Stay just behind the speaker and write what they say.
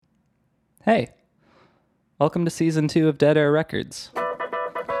Hey, welcome to Season 2 of Dead Air Records.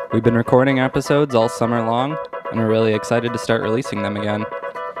 We've been recording episodes all summer long, and we're really excited to start releasing them again.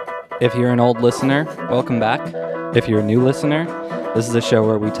 If you're an old listener, welcome back. If you're a new listener, this is a show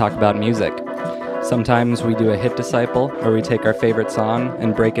where we talk about music. Sometimes we do a hit disciple, where we take our favorite song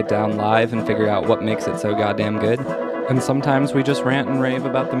and break it down live and figure out what makes it so goddamn good. And sometimes we just rant and rave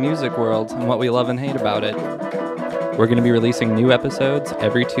about the music world and what we love and hate about it. We're going to be releasing new episodes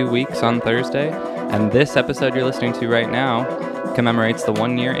every 2 weeks on Thursday, and this episode you're listening to right now commemorates the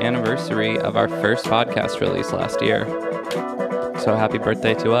 1-year anniversary of our first podcast release last year. So happy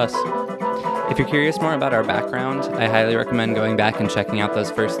birthday to us. If you're curious more about our background, I highly recommend going back and checking out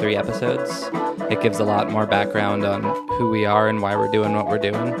those first 3 episodes. It gives a lot more background on who we are and why we're doing what we're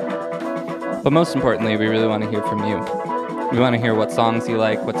doing. But most importantly, we really want to hear from you. We want to hear what songs you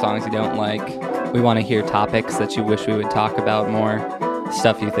like, what songs you don't like. We want to hear topics that you wish we would talk about more,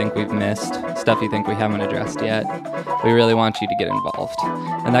 stuff you think we've missed, stuff you think we haven't addressed yet. We really want you to get involved.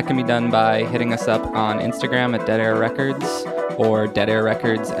 And that can be done by hitting us up on Instagram at Dead Air Records or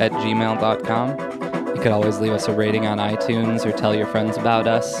deadairrecords@gmail.com. You could always leave us a rating on iTunes or tell your friends about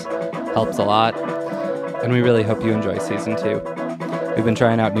us. Helps a lot. And we really hope you enjoy Season 2. We've been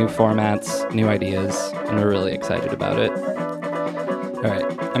trying out new formats, new ideas, and we're really excited about it. All right,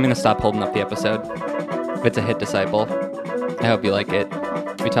 I'm going to stop holding up the episode. It's a hit disciple. I hope you like it.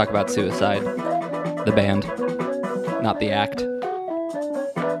 We talk about Suicide, the band, not the act.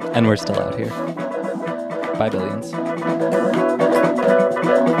 And we're still out here. Bye, Billions.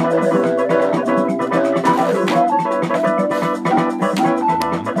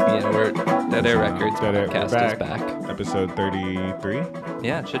 Yeah, we're Dead Air Records. Podcast is back. Episode 33.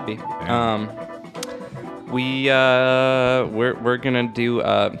 Yeah, it should be. We're gonna do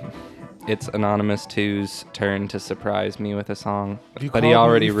it's Anonymous 2's turn to surprise me with a song, but he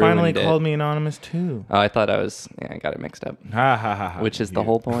already ruined finally it. called me Anonymous 2. Oh, I thought I got it mixed up. Ha ha ha ha. Which is the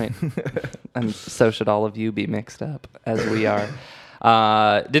whole point. And so should all of you be mixed up as we are.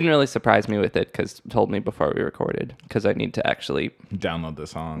 Didn't really surprise me with it because told me before we recorded because I need to actually download the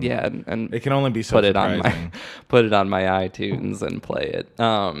song. Yeah, and it can only be so put surprising. Put it on my iTunes and play it.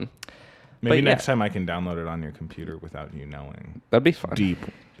 Maybe next time I can download it on your computer without you knowing. That'd be fun. Deep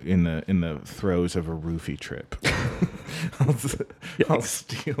in the throes of a roofie trip. I'll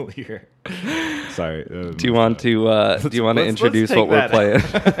steal your. Sorry. Do you want to introduce what we're playing?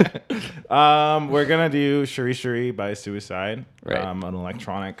 We're gonna do Shuri Shuri by Suicide, right. An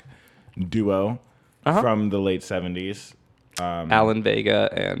electronic duo from the late 70s. Alan Vega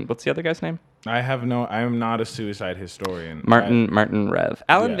and what's the other guy's name? I'm not a Suicide historian. Martin Rev.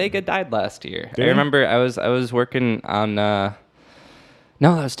 Alan Vega died last year. I remember I was working on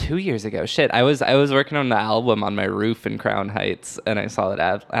no, that was 2 years ago. Shit, I was working on the album on my roof in Crown Heights, and I saw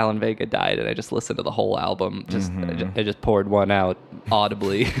that Alan Vega died, and I just listened to the whole album. I just poured one out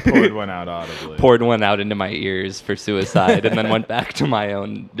audibly. Poured one out audibly. Poured one out into my ears for Suicide, and then went back to my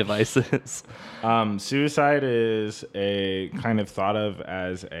own devices. Suicide is a kind of thought of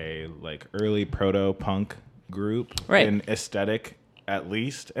as a like early proto-punk group in aesthetic, at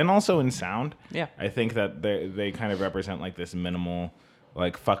least, and also in sound. Yeah, I think that they kind of represent like this minimal,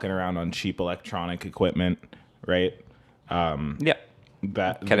 like fucking around on cheap electronic equipment, right? Yeah.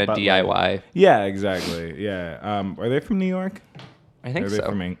 That kind of DIY. Like, yeah, exactly. Yeah. Are they from New York? I think so. Are they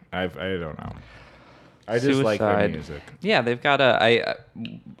from I don't know. I just Suicide. like their music. Yeah, they've got I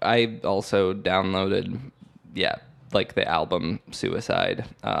also downloaded, like the album Suicide.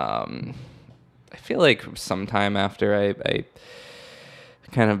 I feel like sometime after I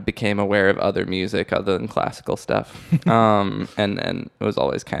kind of became aware of other music other than classical stuff. And it was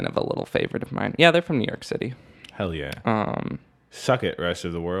always kind of a little favorite of mine. Yeah, they're from New York City. Hell yeah. Suck it, rest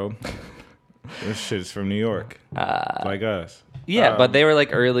of the world. This shit's from New York. Like us. Yeah, but they were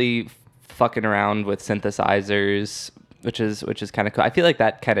like early fucking around with synthesizers, which is kind of cool. I feel like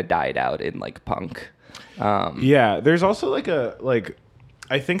that kind of died out in like punk. Yeah, there's also I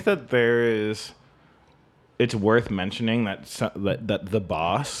think that there is. It's worth mentioning that the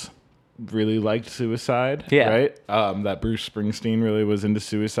Boss really liked Suicide, right? That Bruce Springsteen really was into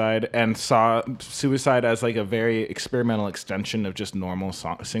Suicide and saw Suicide as like a very experimental extension of just normal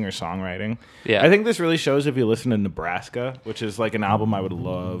singer-songwriting. Yeah, I think this really shows if you listen to Nebraska, which is like an album I would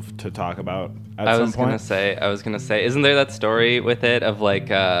love to talk about at some point. I was gonna say, isn't there that story with it of like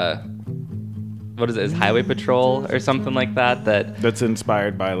what is it? Is Highway Patrol or something like that? That's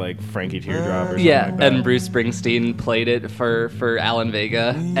inspired by like Frankie Teardrop or something. Yeah, like that. and Bruce Springsteen played it for Alan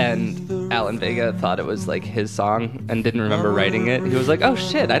Vega, and Alan Vega thought it was like his song and didn't remember writing it. He was like, "Oh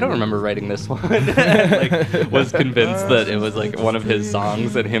shit, I don't remember writing this one." And, like, was convinced that it was like one of his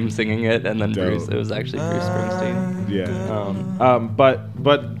songs and him singing it, and then it was actually Bruce Springsteen. Yeah.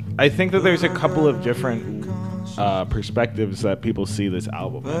 But I think that there's a couple of different perspectives that people see this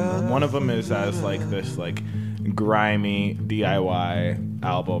album. One of them is as like this like grimy DIY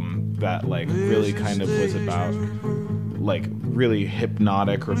album that like really kind of was about like really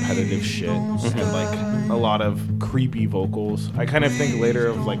hypnotic repetitive shit and like a lot of creepy vocals. I kind of think later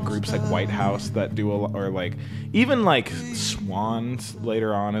of like groups like White House that do a lot, or like even like Swans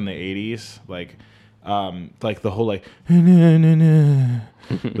later on in the 80s, like the whole like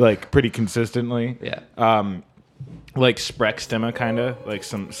like pretty consistently. Yeah. Like Sprechstimme kind of like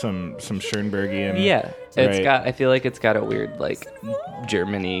some Schoenbergian. Yeah. It's right? got, I feel like it's got a weird like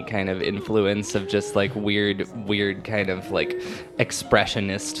Germany kind of influence of just like weird kind of like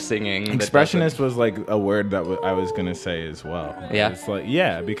expressionist singing. Expressionist was like a word that I was going to say as well. Yeah. It's like,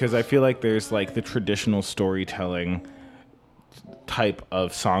 yeah, because I feel like there's like the traditional storytelling type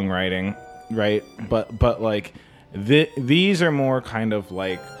of songwriting, right? But like these are more kind of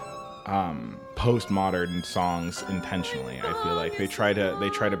like postmodern songs intentionally. I feel like they try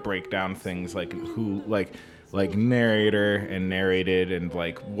to break down things like who like narrator and narrated and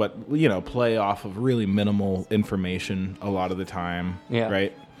like what, you know, play off of really minimal information a lot of the time. Yeah.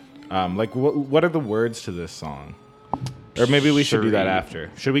 Right. Like what are the words to this song? Or maybe we should do that after.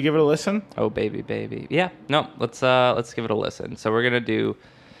 Should we give it a listen? Oh baby, baby. Yeah. No. Let's give it a listen. So we're gonna do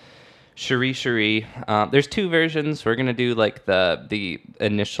Cherie Cherie. There's two versions. We're gonna do like the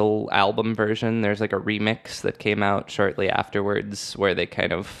initial album version. There's like a remix that came out shortly afterwards where they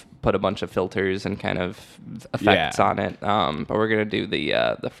kind of put a bunch of filters and kind of effects on it. But we're gonna do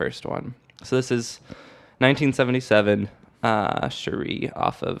the first one. So this is 1977 Cherie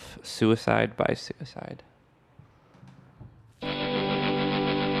off of Suicide by Suicide.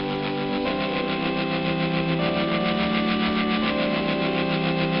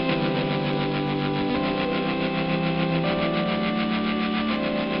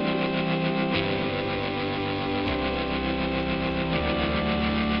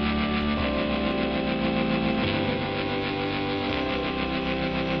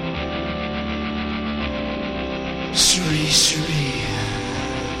 Cherie, Cherie.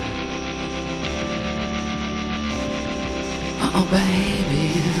 Oh,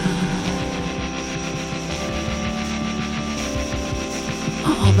 baby.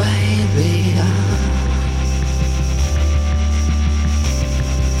 Oh, baby.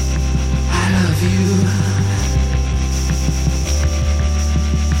 I love you.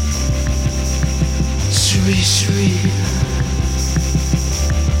 Cherie, Cherie.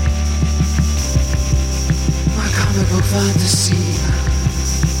 Comic book fantasy.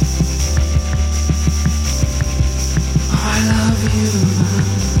 Oh, I love you.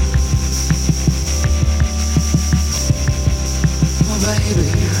 Oh,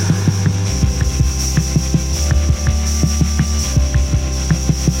 baby.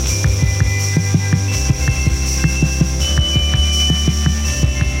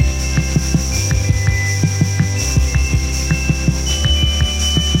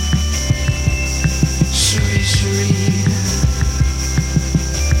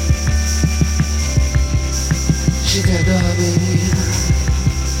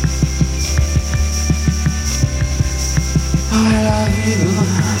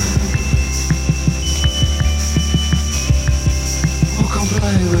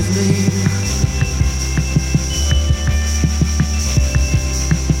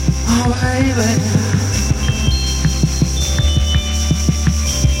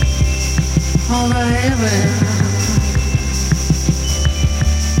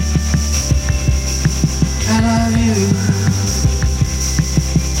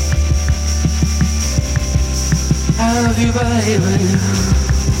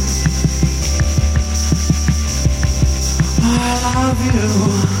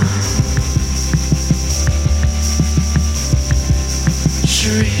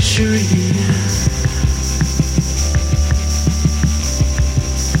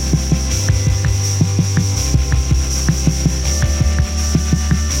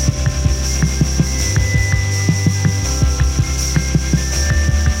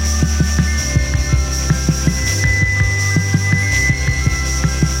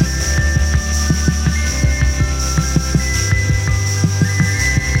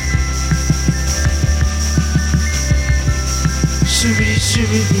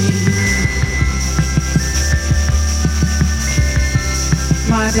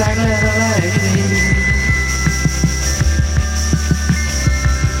 my black leather lady.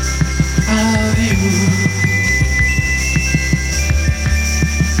 I love you.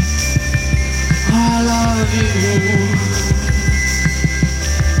 I love you.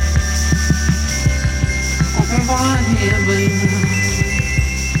 I'm fine here, baby.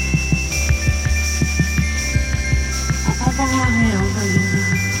 I'm fine here, baby.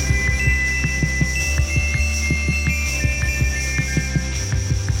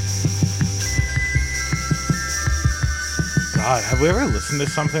 God, have we ever listened to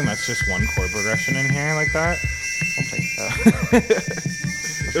something that's just one chord progression in here like that? I don't think so.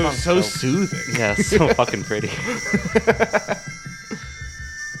 It was so soothing. Yeah, so fucking pretty.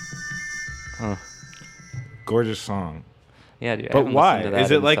 Huh. Gorgeous song. Yeah, dude. I But haven't why? listened to that Is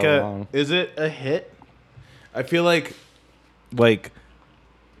it in like so a long. is it a hit? I feel like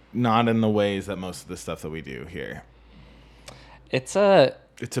not in the ways that most of the stuff that we do here. It's a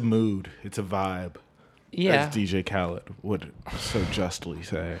It's a mood. It's a vibe. yeah. As DJ Khaled would so justly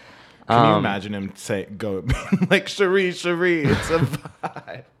say. Can you imagine him go like Cherie, Cherie, it's a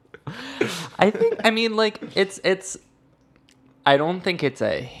vibe. I mean, like, it's, I don't think it's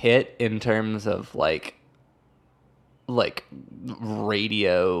a hit in terms of, like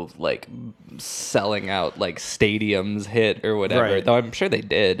radio, like, selling out, like, stadiums hit or whatever. Right. Though I'm sure they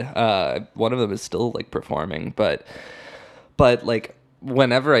did. One of them is still, like, performing. But, like,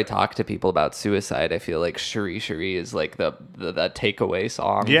 whenever I talk to people about Suicide, I feel like Cherie Cherie is like the takeaway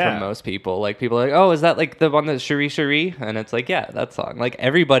song Yeah. for most people. Like, people are like, oh, is that like the one that's Cherie Cherie? And it's like, yeah, that song. Like,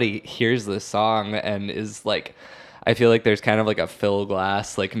 everybody hears this song and is like, I feel like there's kind of like a Phil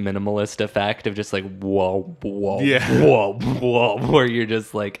Glass, like, minimalist effect of just like, whoa, whoa, Yeah. whoa, whoa, where you're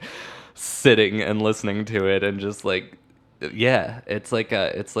just like sitting and listening to it and just like, yeah, it's like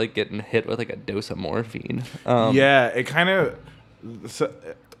getting hit with like a dose of morphine. Yeah, it kind of. So,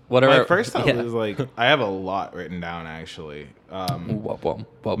 What my are first thought yeah. was like I have a lot written down actually. Whoa.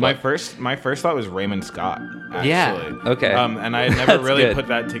 My first thought was Raymond Scott. Actually. Yeah, okay. And I had never That's really good. put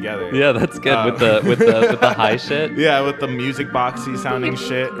that together. Yeah, that's good with the high shit. Yeah, with the music boxy sounding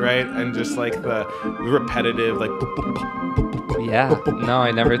shit, right? And just like the repetitive, like. Yeah, no,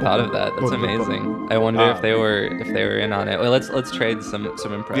 I never thought of that. That's amazing. I wonder if they were in on it. Well, let's trade some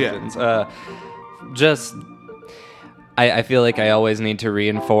impressions. Just. I feel like I always need to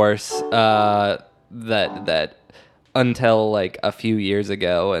reinforce that until like a few years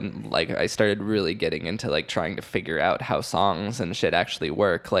ago, and like I started really getting into like trying to figure out how songs and shit actually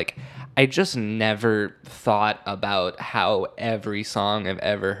work. Like, I just never thought about how every song I've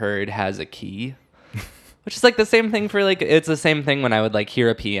ever heard has a key. Which is like the same thing for like, it's the same thing when I would like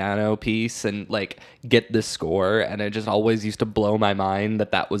hear a piano piece and like get the score, and it just always used to blow my mind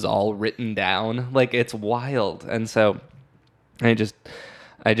that was all written down. Like, it's wild. And so I just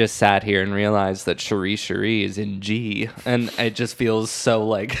sat here and realized that Cherie Cherie is in G, and it just feels so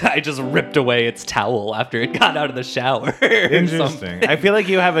like I just ripped away its towel after it got out of the shower. Interesting. I feel like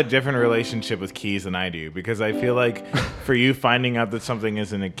you have a different relationship with keys than I do, because I feel like for you, finding out that something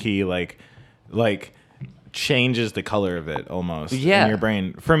isn't a key like changes the color of it almost in your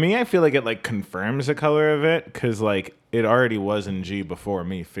brain. For me, I feel like it like confirms the color of it, because like it already was in G before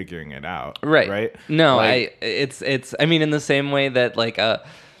me figuring it out. Right. No, like, I mean, in the same way that like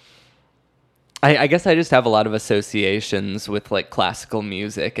I guess I just have a lot of associations with like classical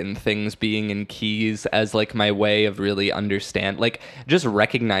music and things being in keys as like my way of really understand, like just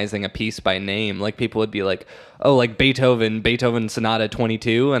recognizing a piece by name. Like, people would be like, oh, like Beethoven Sonata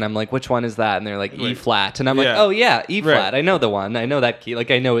 22, and I'm like, which one is that? And they're like, E flat, and I'm like, oh yeah, E flat. I know the one. I know that key. Like,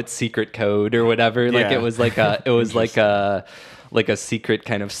 I know its secret code or whatever. Like, it was like a secret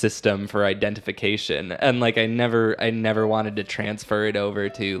kind of system for identification. And like, I never wanted to transfer it over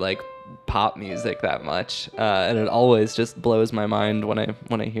to like pop music that much, and it always just blows my mind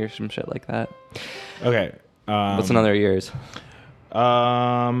when I hear some shit like that. Okay. What's another of yours?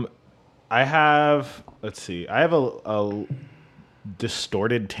 I have. Let's see. I have a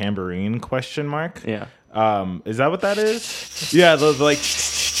distorted tambourine question mark. Yeah. Is that what that is? Yeah. Those like.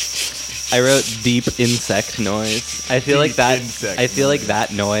 I wrote deep insect noise. I feel like that. Insect I feel like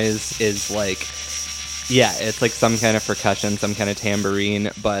that noise is like. Yeah, it's like some kind of percussion, some kind of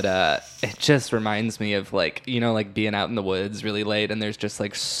tambourine, but it just reminds me of like, you know, like being out in the woods really late and there's just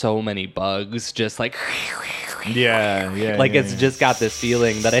like so many bugs just like Yeah. Like, it's just got this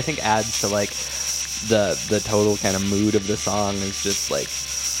feeling that I think adds to like the total kind of mood of the song is just like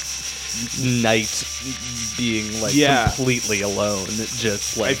night being like completely alone,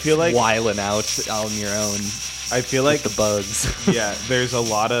 just like, I feel like whiling out on your own. I feel like the bugs. Yeah, there's a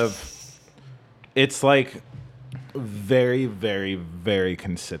lot of. It's like very, very, very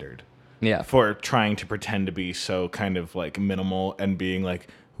considered. Yeah. For trying to pretend to be so kind of like minimal and being like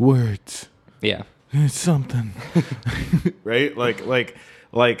words. Yeah. It's something. Right?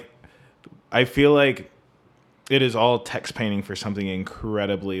 Like I feel like it is all text painting for something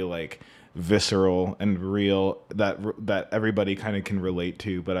incredibly like visceral and real that everybody kind of can relate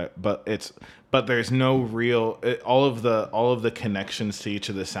to, but there's no real all of the connections to each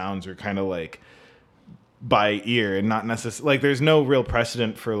of the sounds are kind of like by ear and not necessarily like there's no real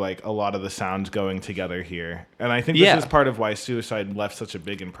precedent for like a lot of the sounds going together here. And I think this is part of why Suicide left such a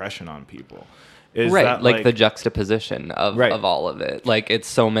big impression on people. Is right, that, like the juxtaposition of all of it. Like it's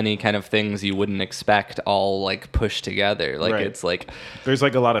so many kind of things you wouldn't expect all like pushed together. Like it's like there's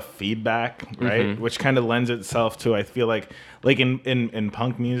like a lot of feedback, right? Which kind of lends itself to, I feel like in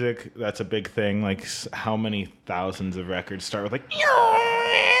punk music, that's a big thing. Like how many thousands of records start with like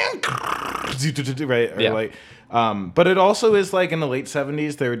right? Or like but it also is like in the late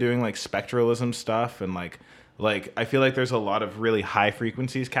 70s they were doing like spectralism stuff and like I feel like there's a lot of really high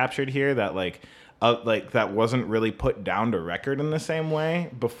frequencies captured here that like that wasn't really put down to record in the same way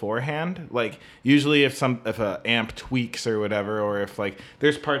beforehand. Like usually if a amp tweaks or whatever, or if like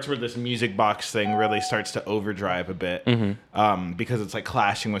there's parts where this music box thing really starts to overdrive a bit because it's like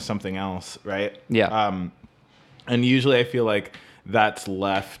clashing with something else, right? Yeah. And usually I feel like that's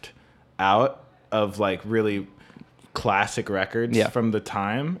left out of like really classic records from the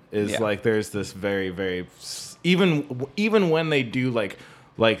time is like there's this very, very even when they do like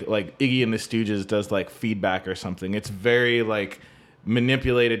Iggy and the Stooges does like feedback or something, it's very like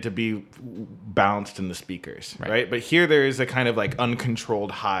manipulated to be bounced in the speakers, right? But here there is a kind of like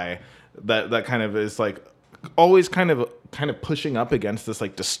uncontrolled high that kind of is like always kind of pushing up against this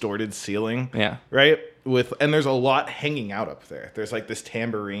like distorted ceiling, right? And there's a lot hanging out up there. There's like this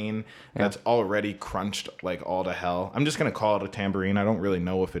tambourine that's already crunched like all to hell. I'm just gonna call it a tambourine. I don't really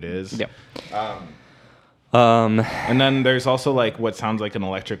know if it is. And then there's also like what sounds like an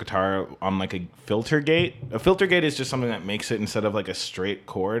electric guitar on like a filter gate. A filter gate is just something that makes it, instead of like a straight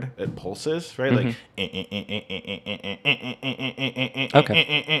chord, it pulses, right? Like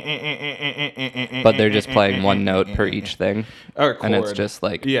but they're just playing one note per each thing, or chord. And it's just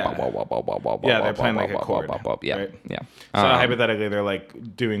like they're playing like a chord, right? So hypothetically they're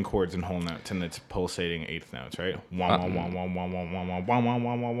like doing chords and whole notes, and it's pulsating eighth notes, right?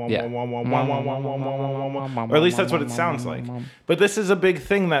 Or at least that's what it sounds like. But this is a big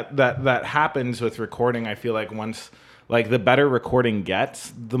thing that happens with recording. I feel like once, like the better recording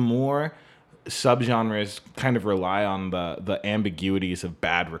gets, the more subgenres kind of rely on the ambiguities of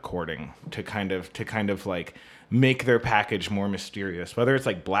bad recording to kind of like make their package more mysterious. Whether it's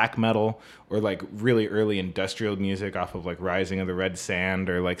like black metal or like really early industrial music off of like Rising of the Red Sand,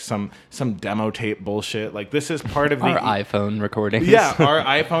 or like some demo tape bullshit. Like this is part of our iPhone recordings. Yeah, our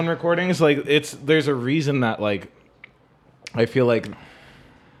iPhone recordings. Like there's a reason that like I feel like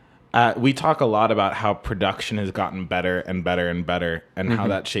we talk a lot about how production has gotten better and better and better, and how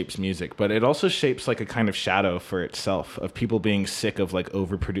that shapes music, but it also shapes like a kind of shadow for itself of people being sick of like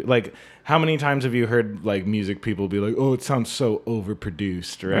overproduced. Like how many times have you heard like music people be like, oh, it sounds so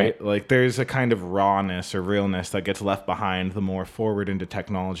overproduced, right? Like there's a kind of rawness or realness that gets left behind the more forward into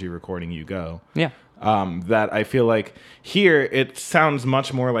technology recording you go. That I feel like here it sounds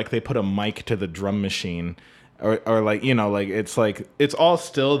much more like they put a mic to the drum machine. Or like, you know, like it's all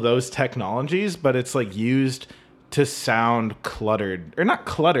still those technologies, but it's like used to sound cluttered, or not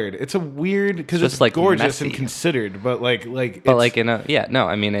cluttered. It's a weird, because it's like gorgeous messy and considered, but like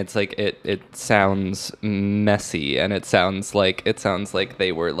I mean, it's like it sounds messy, and it sounds like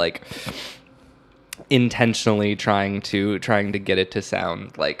they were like intentionally trying to get it to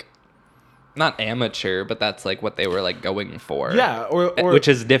sound like not amateur, but that's like what they were like going for. Yeah, or which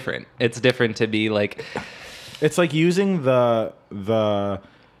is different. It's different to be like. It's like using like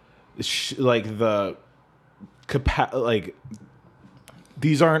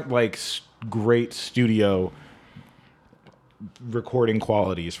these aren't like great studio recording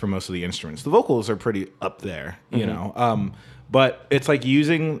qualities for most of the instruments. The vocals are pretty up there, you know. But it's like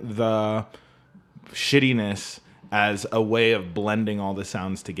using the shittiness as a way of blending all the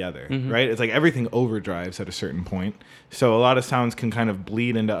sounds together, right? It's like everything overdrives at a certain point. So a lot of sounds can kind of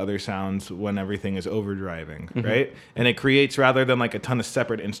bleed into other sounds when everything is overdriving, right? And it creates, rather than like a ton of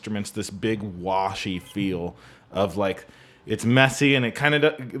separate instruments, this big washy feel of like, it's messy, and it kind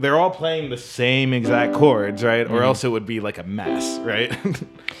of, they're all playing the same exact chords, right? Or else it would be like a mess, right?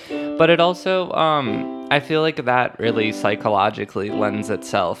 But it also, I feel like that really psychologically lends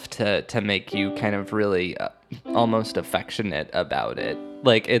itself to make you kind of really almost affectionate about it.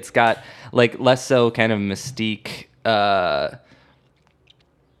 Like it's got like less so kind of mystique. But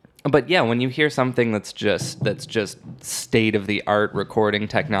yeah, when you hear something that's just state of the art recording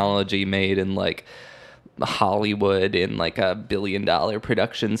technology made in like Hollywood in like a $1 billion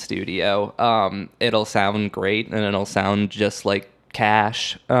production studio, it'll sound great and it'll sound just like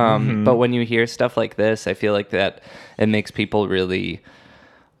cash. But when you hear stuff like this, I feel like that it makes people really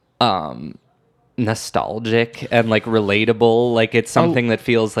nostalgic and like relatable. Like it's something that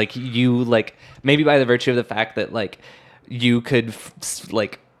feels like you like maybe by the virtue of the fact that like you could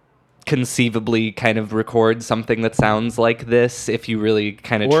like conceivably kind of record something that sounds like this if you really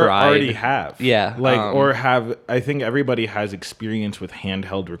kind of tried. Already have. Yeah. Like, or have, I think everybody has experience with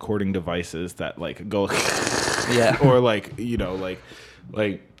handheld recording devices that like go, yeah. Or like, you know, like,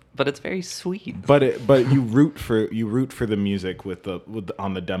 but it's very sweet. But you root for the music with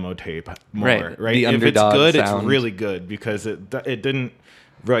on the demo tape more, right? The if it's good, sound. It's really good because it didn't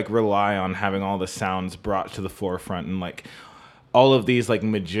like rely on having all the sounds brought to the forefront and like all of these like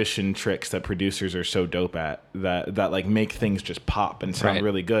magician tricks that producers are so dope at that like make things just pop and sound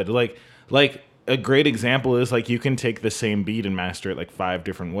really good. Like a great example is like you can take the same beat and master it like 5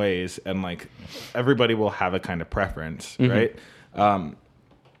 different ways and like everybody will have a kind of preference, right?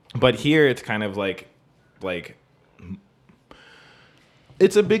 But here it's kind of like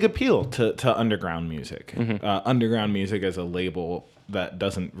it's a big appeal to underground music. Underground music as a label that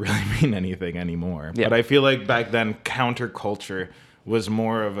doesn't really mean anything anymore. Yeah. But I feel like back then counterculture was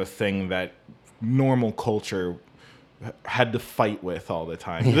more of a thing that normal culture had to fight with all the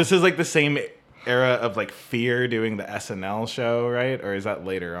time. Yeah. This is like the same era of like Fear doing the SNL show, right? Or is that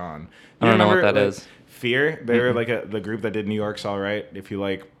later on? I don't know what that is. Fear, they were like the group that did New York's All Right. If you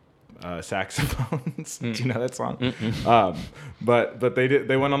like saxophones. Do you know that song? But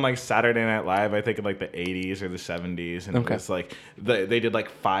they went on like Saturday Night Live, I think in like the 80s or the 70s, and it was like they did like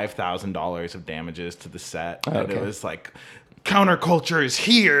 $5,000 of damages to the set, and it was like counterculture is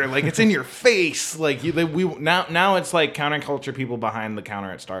here, like it's in your face, like now it's like counterculture people behind the counter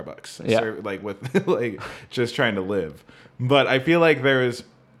at Starbucks, like with like just trying to live. But I feel like there is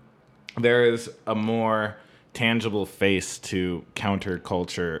a more tangible face to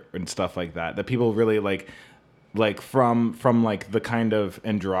counterculture and stuff like that people really like from like the kind of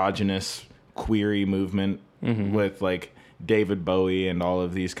androgynous query movement with like David Bowie and all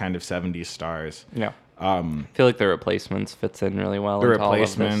of these kind of 70s stars. Yeah. I feel like The Replacements fits in really well. The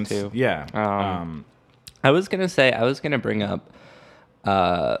Replacements, all of this too. Yeah. I was gonna bring up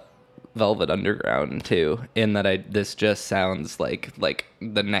Velvet Underground too, in that this just sounds like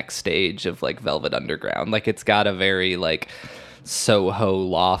the next stage of like Velvet Underground. Like it's got a very like Soho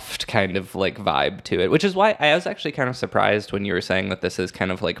loft kind of like vibe to it, which is why I was actually kind of surprised when you were saying that this is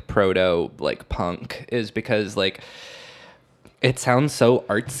kind of like proto like punk, is because like it sounds so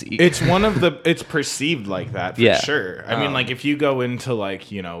artsy. It's perceived like that for sure. I mean, like if you go into like,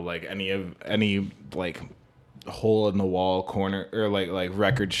 you know, like any like hole in the wall corner or like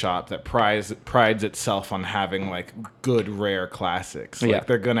record shop that prides itself on having like good rare classics, like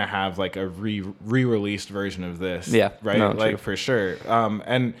they're gonna have like a re-released version of this, right? No, like true. For sure.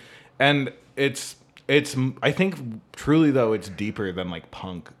 And it's I think truly though it's deeper than like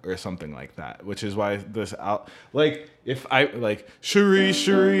punk or something like that, which is why this like if I like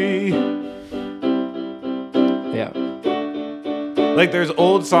Cherie, like there's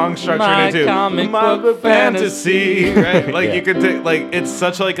old song structure into my fantasy, right? Like you could take like it's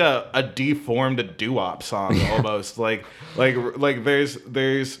such like a deformed doo-wop song almost. like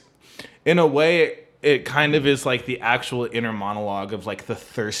there's in a way it kind of is like the actual inner monologue of like the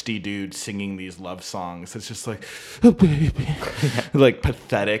thirsty dude singing these love songs. It's just like, oh baby, like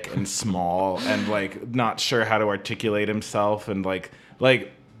pathetic and small and like not sure how to articulate himself, and like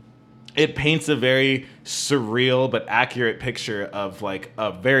it paints a very surreal but accurate picture of like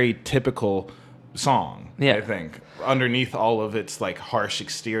a very typical song. I think underneath all of its like harsh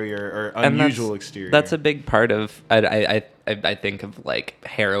exterior or unusual exterior. That's a big part of I think of like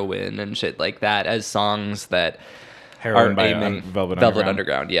Heroin and shit like that as songs that Heroin are by aiming Velvet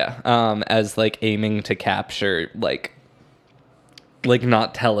Underground, as like aiming to capture like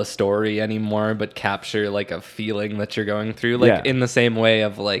not tell a story anymore, but capture like a feeling that you're going through, like in the same way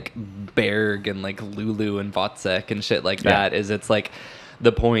of like Berg and like Lulu and Wozzeck and shit like that. Is it's like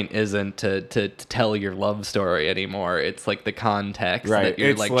the point isn't to tell your love story anymore. It's like the context that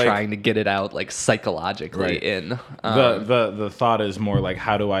you're like trying to get it out like psychologically in. The thought is more like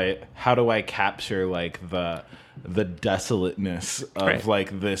how do I capture like the desolateness of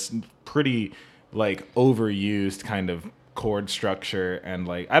like this pretty like overused kind of chord structure and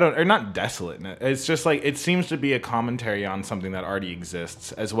like or not desolate. It's just like it seems to be a commentary on something that already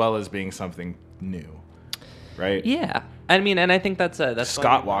exists as well as being something new, right? Yeah, I mean, and I think that's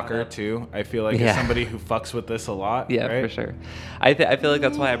Scott Walker too. I feel like is somebody who fucks with this a lot. Yeah, right? for sure. I feel like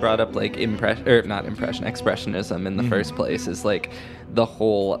that's why I brought up like expressionism in the first place. Is like the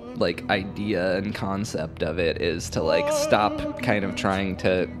whole like idea and concept of it is to like stop kind of trying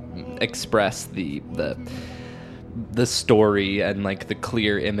to express the story and like the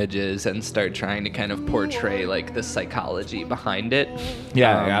clear images and start trying to kind of portray like the psychology behind it.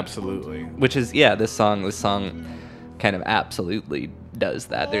 Yeah, absolutely. Which is this song kind of absolutely does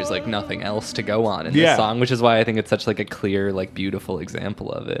that. There's like nothing else to go on in this song, which is why I think it's such like a clear, like beautiful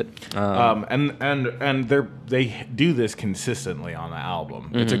example of it. And they do this consistently on the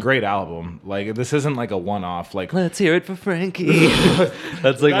album. It's a great album. Like this isn't like a one-off. Like let's hear it for Frankie.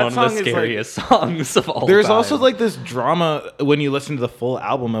 That's like one of the scariest songs of all. There's time. also like this drama when you listen to the full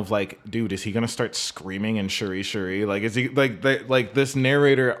album of like, dude, is he gonna start screaming in Cherie Cherie? Like, is he like this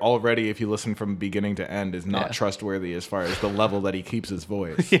narrator already? If you listen from beginning to end, is not trustworthy as far as the level that he keeps his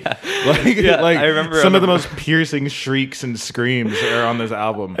voice. Like I remember some of the most piercing shrieks and screams are on this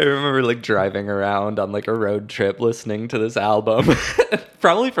album. I remember like driving around on like a road trip listening to this album,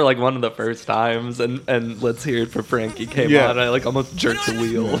 probably for like one of the first times, and Let's Hear It for Frankie came on, and I like almost jerked the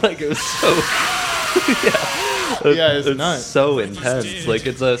wheel. Like it was so it's nuts. So intense. Like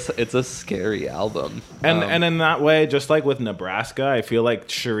it's a scary album. And in that way, just like with Nebraska, I feel like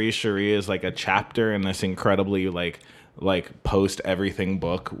Cherie Cherie is like a chapter in this incredibly like post everything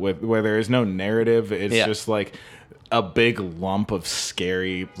book where there is no narrative. It's just like a big lump of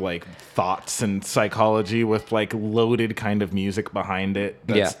scary like thoughts and psychology with like loaded kind of music behind it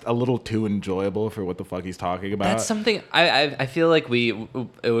that's a little too enjoyable for what the fuck he's talking about. That's something I feel like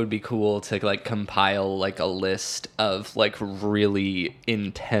it would be cool to like compile like a list of like really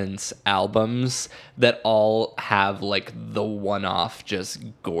intense albums that all have like the one-off just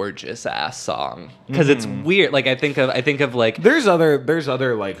gorgeous ass song, because it's weird. Like I think of like there's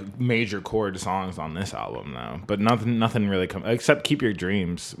other like major chord songs on this album though, but nothing really except Keep Your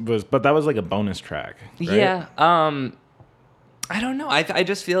Dreams but that was like a bonus track, right? I don't know. I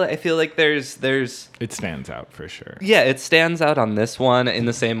just feel like there's it stands out for sure. Yeah, it stands out on this one in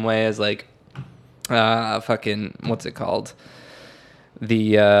the same way as like fucking what's it called?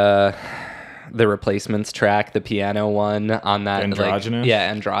 The Replacements track, the piano one on that, Androgynous. Like,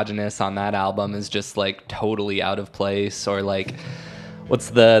 Androgynous on that album is just like totally out of place. Or like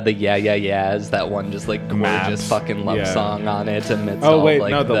what's the Yeah Yeah Yeahs, that one just like gorgeous Maps. Fucking love song on it amidst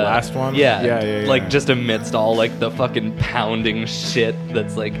the last one? Yeah. Like just amidst all like the fucking pounding shit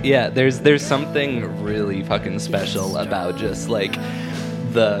that's like there's something really fucking special about just like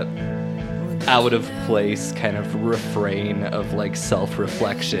the out of place kind of refrain of like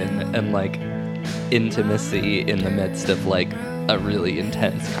self-reflection and like intimacy in the midst of like a really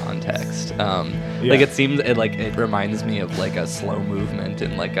intense context. Like it reminds me of like a slow movement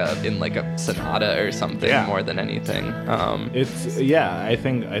in like a sonata or something more than anything. I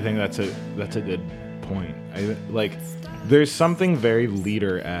think that's a good point. There's something very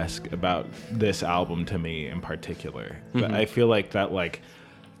Leader-esque about this album to me in particular. Mm-hmm. I feel like that like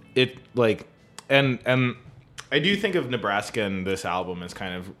it like and I do think of Nebraska and this album as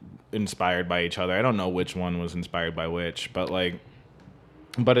kind of inspired by each other. I don't know which one was inspired by which, but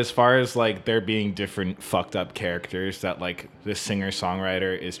as far as like there being different fucked up characters that like this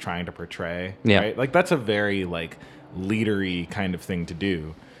singer-songwriter is trying to portray, right? Like that's a very like leadery kind of thing to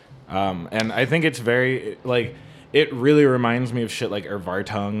do. And I think it's very like it really reminds me of shit like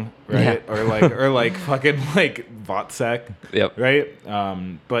Ervartung, right? Yeah. or like fucking like Votsek,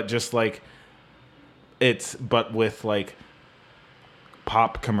 right? But just like but with like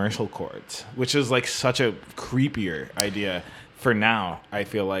pop commercial chords, which is like such a creepier idea for now, I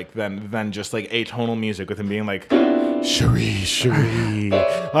feel like, than just like atonal music with him being like, Cherie, Cherie,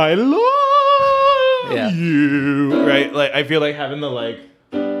 I love you, right? Like I feel like having the like,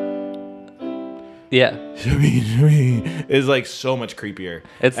 Cherie, Cherie is like so much creepier.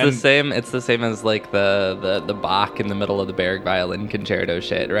 It's the same as like the Bach in the middle of the Berg violin concerto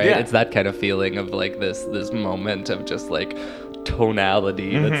shit, right? It's that kind of feeling of like this moment of just like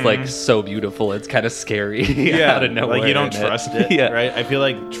tonality that's like so beautiful it's kind of scary out of nowhere. Like you don't trust it, right? I feel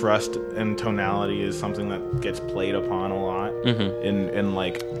like trust and tonality is something that gets played upon a lot in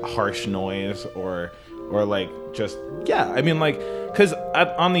like harsh noise or like just I mean like because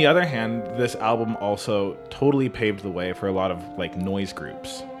on the other hand, this album also totally paved the way for a lot of like noise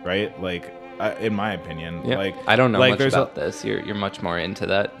groups, right? Like in my opinion. Yeah. Like I don't know like, much there's about this. You're much more into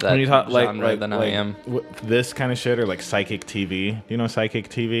that when you talk genre than I am. This kind of shit or like Psychic TV. Do you know Psychic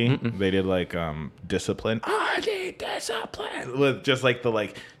TV? Mm-mm. They did like Discipline. I need discipline with just like the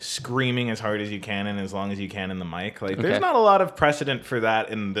like screaming as hard as you can and as long as you can in the mic. Like there's not a lot of precedent for that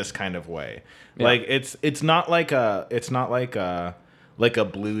in this kind of way. Yeah. Like it's not like a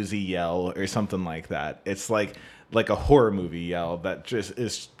bluesy yell or something like that. It's like a horror movie yell that just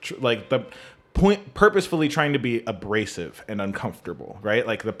is like the point purposefully trying to be abrasive and uncomfortable, right?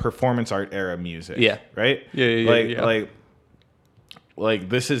 Like the performance art era music. Yeah. Right? Yeah. Like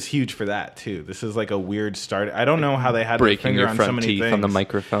this is huge for that too. This is like a weird start. I don't know how they had breaking their your finger front on so many teeth things. on the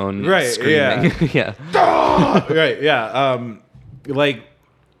microphone, right? Screaming. Yeah, yeah. Right. Yeah. Like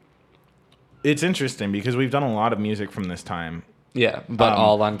it's interesting because we've done a lot of music from this time. Yeah, but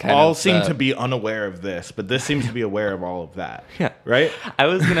all on kind all of seem to be unaware of this, but this seems to be aware of all of that. Yeah, right. I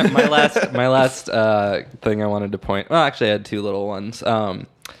was gonna my last thing I wanted to point. Well, actually, I had two little ones.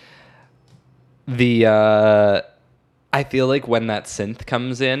 I feel like when that synth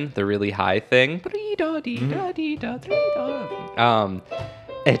comes in, the really high thing,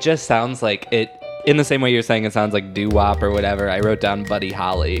 it just sounds like it. In the same way you're saying it sounds like doo-wop or whatever, I wrote down Buddy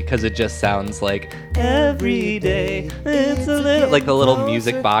Holly because it just sounds like every day it's a little like the little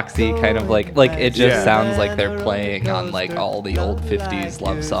music boxy kind of like it just sounds like they're playing on like all the old 50s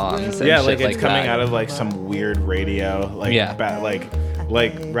love songs and yeah, shit like it's like coming that. out of like some weird radio like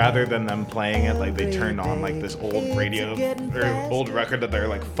like rather than them playing it, like they turned on like this old radio or old record that they're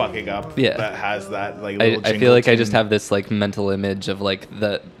like fucking up that has that like little I feel like I just have this like mental image of like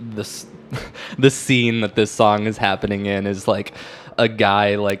the scene that this song is happening in is like a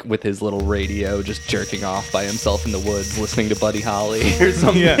guy like with his little radio just jerking off by himself in the woods listening to Buddy Holly or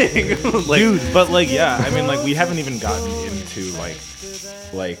something. Yeah. Like, dude, but like I mean like we haven't even gotten into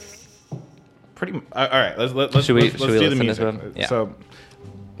like pretty all right, let's do the music. Yeah. So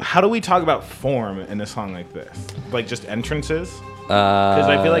how do we talk about form in a song like this? Like just entrances? Because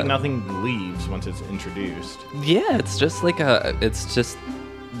I feel like nothing leaves once it's introduced. Yeah, it's just like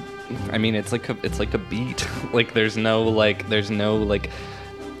I mean, it's like a beat. Like there's no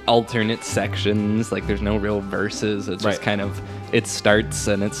alternate sections. Like there's no real verses. It's just kind of it starts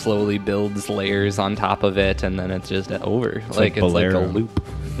and it slowly builds layers on top of it, and then it's just over. It's like it's like a loop.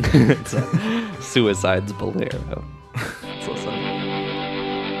 It's a Suicide's Bolero. Let's listen.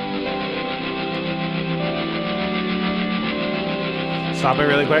 Stop it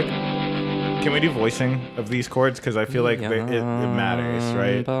really quick. Can we do voicing of these chords? Because I feel like it matters,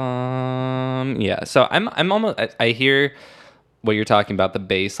 right? Yeah. So I'm almost. I hear what you're talking about, the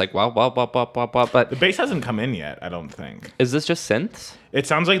bass, like wow, but the bass hasn't come in yet. I don't think. Is this just synths? It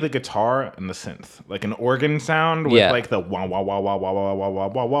sounds like the guitar and the synth, like an organ sound with like the wah wah wah wah wah wah wah wah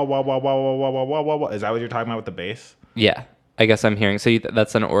wah wah wah wah wah wah wah wah wah wah. Is that what you're talking about with the bass? Yeah. I guess I'm hearing. So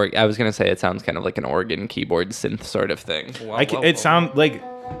that's an org. I was gonna say it sounds kind of like an organ keyboard synth sort of thing. It sounds like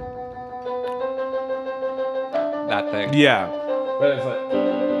that thing. Yeah. But it's like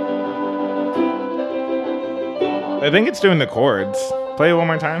I think it's doing the chords. Play it one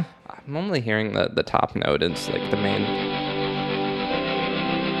more time. I'm only hearing the top note. It's like the main.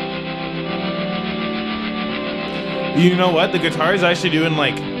 You know what? The guitar is actually doing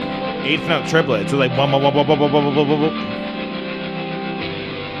like eighth note triplets. It's like bum bum bum bum bum bum bum bum bum.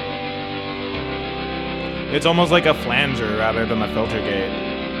 It's almost like a flanger rather than a filter gate.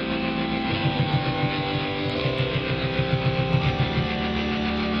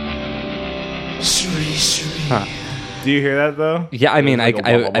 Huh. Do you hear that though? Yeah, I mean, I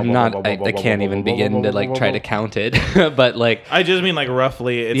can't even begin to like try to count it, but like I just mean like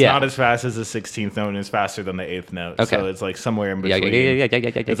roughly, it's not as fast as the 16th note, and it's faster than the 8th note. Okay. So it's like somewhere in between. It's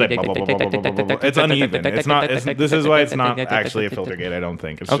like it's uneven. It's not. This is why it's not actually a filter gate. I don't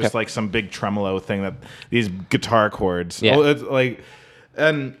think it's just like some big tremolo thing that these guitar chords. Yeah. It's like,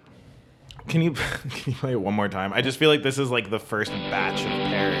 and can you play it one more time? I just feel like this is like the first batch of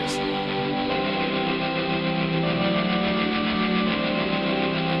pairs.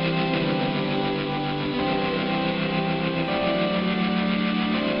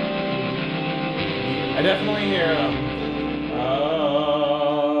 I definitely hear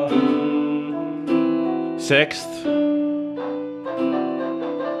sixth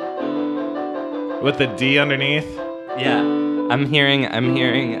with the D underneath. Yeah, I'm hearing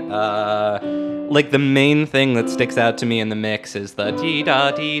like the main thing that sticks out to me in the mix is the dee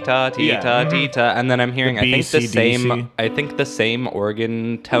da dee da dee da dee da, and then I'm hearing I think the same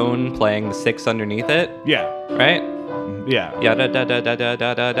organ tone playing the six underneath it. Yeah. Right. Yeah. Yeah. da- da- da- da- da-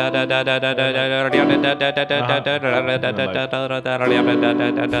 da- da- da- da- da- da- da- da-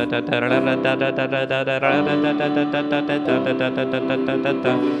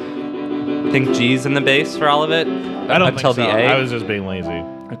 Think G's in the bass for all of it? I don't Until think so. the A? I was just being lazy.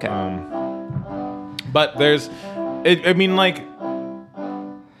 Okay. But there's, I mean, like,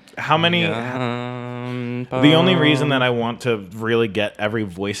 how many? The only reason that I want to really get every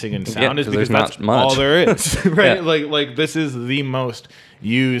voicing and sound is 'cause because there's that's not much. all there is, right? Yeah. Like this is the most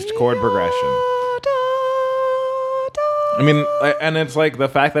used chord progression. I mean, and it's like the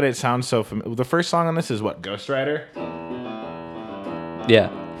fact that it sounds so familiar. The first song on this is what, Ghost Rider? Yeah.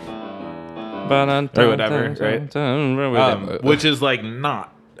 Or whatever, right? Which is like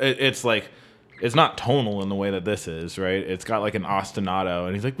not. It's like, it's not tonal in the way that this is, right? It's got like an ostinato,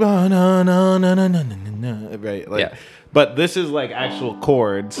 and he's like, "Bah, na, na, na, na, na, na, na," right? Like, Yeah. But this is like actual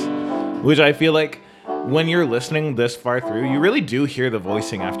chords, which I feel like when you're listening this far through, you really do hear the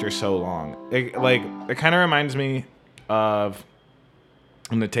voicing after so long. It kind of reminds me of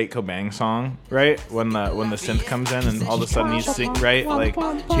in the Tate Kobang song, right? When the synth comes in and all of a sudden he's right, like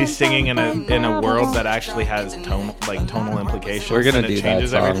he's singing in a world that actually has tonal implications. We're gonna and it do that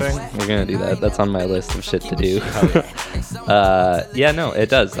changes song. everything. We're gonna do that. That's on my list of shit to do. Yeah, no, it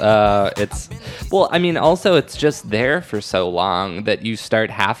does. It's well, I mean, also it's just there for so long that you start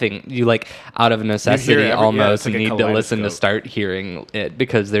having like out of necessity almost it's like you a need to listen to kaleidoscope. start hearing it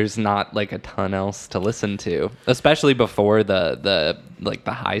because there's not like a ton else to listen to, especially before the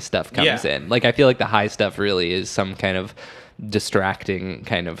high stuff comes in. Like I feel like the high stuff really is some kind of distracting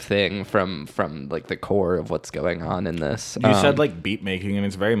kind of thing from like the core of what's going on in this. You said like beat making, and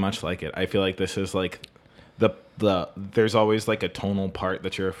it's very much like it. I feel like this is like the there's always like a tonal part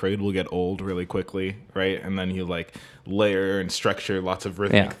that you're afraid will get old really quickly, right? And then you like layer and structure lots of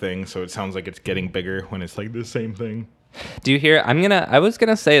rhythmic things, so it sounds like it's getting bigger when it's like the same thing. Do you hear? I was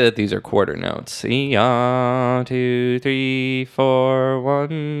gonna say that these are quarter notes. 2, 3, 4,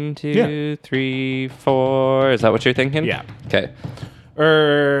 1, 2, 3, 4. Is that what you're thinking? Yeah. Okay.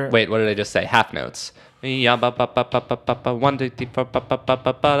 Wait, what did I just say? Half notes. You don't 1, 2, 3, 4.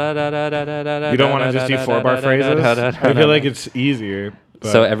 You don't want to just do 4-bar phrases? I feel like it's easier.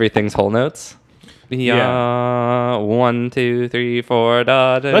 But So everything's whole notes. Yeah. 1, 2, 3, 4.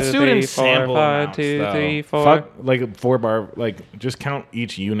 Da, da, let's do it in 3, 4, sample 5, amounts, 2, though. 3, 4. Fuck, like 4-bar, like just count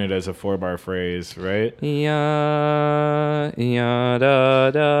each unit as a 4-bar phrase, right? Yeah, da,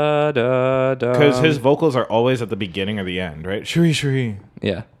 da, da, da. Because his vocals are always at the beginning or the end, right? Shri Shri.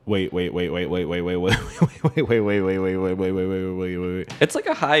 Yeah. Wait. It's like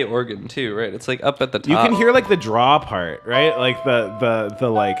a high organ too, right? It's like up at the top. You can hear like the draw part, right? Like the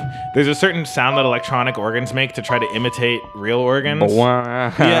like. There's a certain sound that electronic organs make to try to imitate real organs.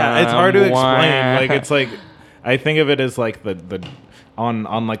 Yeah, it's hard to explain. Like it's like, I think of it as like the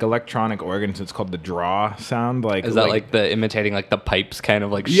on like electronic organs, it's called the draw sound. Like Is that like the imitating like the pipes kind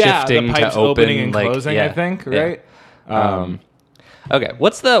of like yeah, shifting the pipes to open opening and like, closing? yeah, I think, yeah. right? Okay,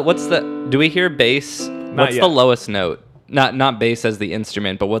 what's the do we hear bass? What's yet. the lowest note? Not bass as the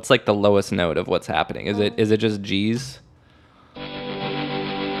instrument, but what's like the lowest note of what's happening? Is it just G's?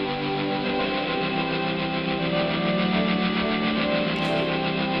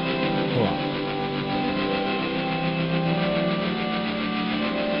 Hold on.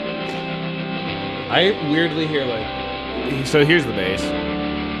 I weirdly hear like. So here's the bass.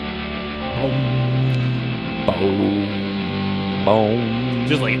 Boom, boom,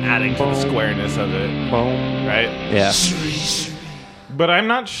 Just like adding to the squareness of it, boom. right? Yeah. But I'm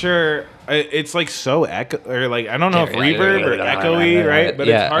not sure. It's like so echo, or like I don't know if reverb or echoey, right? But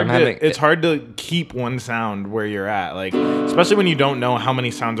Yeah, it's hard I'm having- to it's hard to keep one sound where you're at, like especially when you don't know how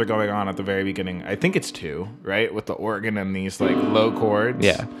many sounds are going on at the very beginning. I think it's 2, right, with the organ and these like low chords.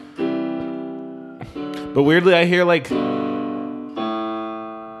 Yeah. But weirdly, I hear like, or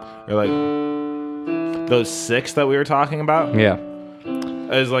like those 6 that we were talking about. Yeah.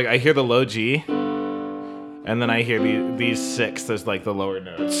 Is like I hear the low G, and then I hear these 6 as like the lower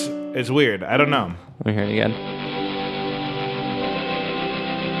notes. It's weird. I don't know. Let me hear it again.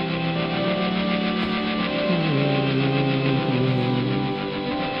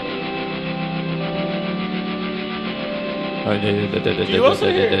 You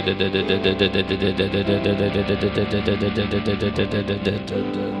also hear-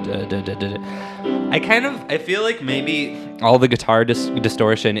 I feel like maybe all the guitar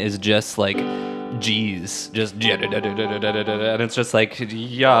distortion is just like G's, just and it's just like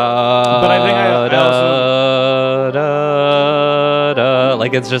yeah. But I think I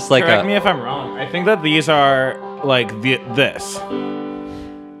like it's just like correct me if I'm wrong. I think that these are like this.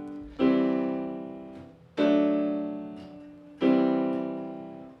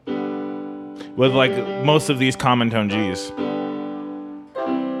 with like most of these common tone Gs.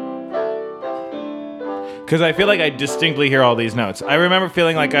 Because I feel like I distinctly hear all these notes. I remember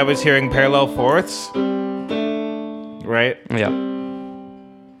feeling like I was hearing parallel fourths. Right? Yeah.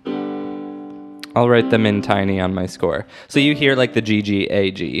 I'll write them in tiny on my score. So you hear like the G, G, A,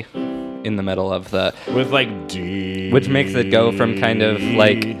 G in the middle of the... With like D. Which makes it go from kind of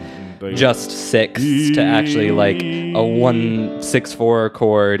like just 6 to actually like a 1-6-4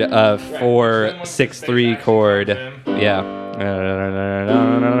 chord, a 4-6-3 chord. Yeah. Yeah,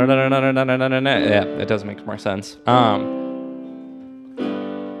 it does make more sense.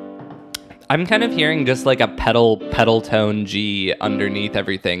 I'm kind of hearing just like a pedal tone G underneath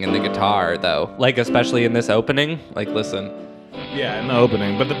everything in the guitar, though. Like, especially in this opening. Like, listen. Yeah, in the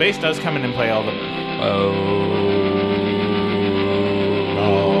opening. But the bass does come in and play all the...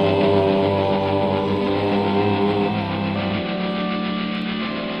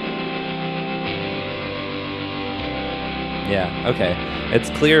 Yeah, okay. It's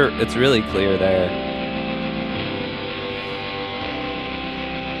clear. It's really clear there.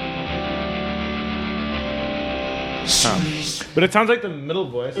 Huh. But it sounds like the middle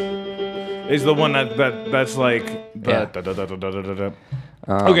voice is the one that's like... Yeah.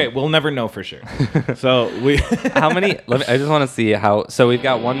 Okay, we'll never know for sure. So we... How many... I just want to see how... So we've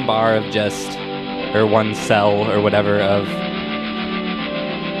got one bar of just... Or one cell or whatever of...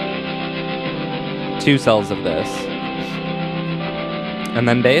 2 cells of this. And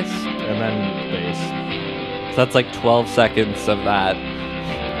then bass? And then bass. So that's like 12 seconds of that.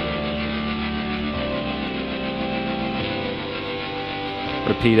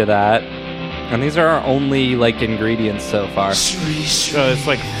 Repeat of that. And these are our only like ingredients so far. So it's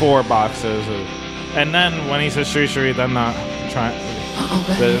like 4 boxes of... And then when he says shri shri, then not trying...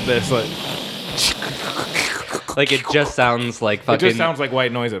 This like... Like it just sounds like fucking... It just sounds like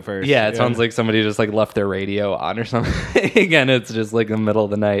white noise at first. Yeah, it sounds like somebody just like left their radio on or something. And it's just like the middle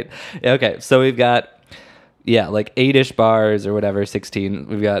of the night. Okay, so we've got, yeah, like 8-ish bars or whatever, 16.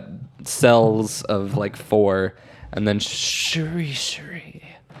 We've got cells of like 4. And then shri shri.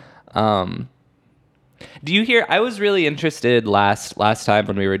 Do you hear... I was really interested last time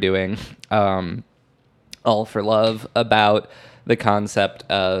when we were doing All for Love about the concept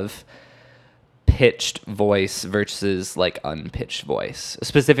of pitched voice versus like unpitched voice.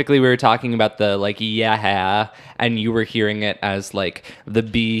 Specifically, we were talking about the like yeah, and you were hearing it as like the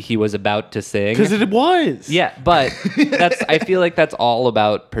B he was about to sing. Because it was. Yeah, but that's... I feel like that's all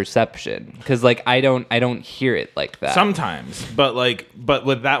about perception. Because like I don't hear it like that Sometimes, but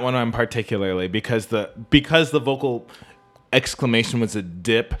with that one I'm particularly because the vocal exclamation was a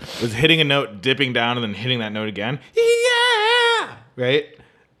dip, was hitting a note, dipping down, and then hitting that note again. Yeah, right.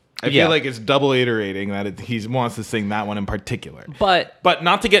 I feel like it's double iterating that he wants to sing that one in particular. But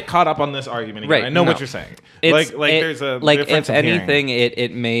not to get caught up on this argument again. Right, I know what you're saying. There's a like difference if in anything,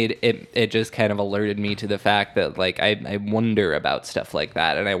 it just kind of alerted me to the fact that like I wonder about stuff like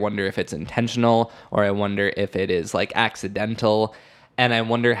that, and I wonder if it's intentional or I wonder if it is like accidental. And I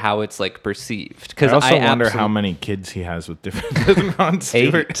wonder how it's like perceived. Because I also wonder how many kids he has with different. Doesn't Rod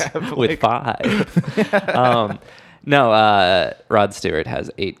Stewart have, with 5? No, Rod Stewart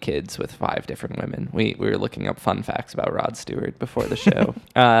has 8 kids with 5 different women. We were looking up fun facts about Rod Stewart before the show.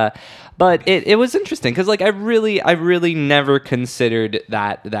 But it was interesting because like I really never considered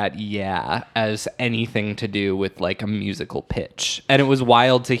that yeah as anything to do with like a musical pitch. And it was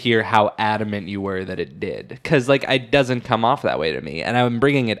wild to hear how adamant you were that it did. Because like it doesn't come off that way to me. And I'm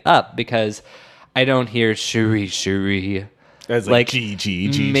bringing it up because I don't hear shuri shuri. As like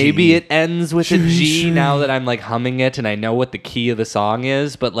G. Maybe it ends with a G now that I'm like humming it and I know what the key of the song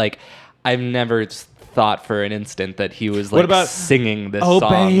is, but like I've never thought for an instant that he was like singing this song. Oh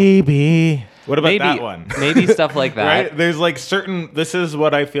baby. What about that one? Maybe stuff like that. Right? There's like this is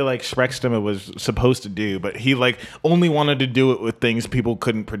what I feel like Sprechstimme was supposed to do, but he like only wanted to do it with things people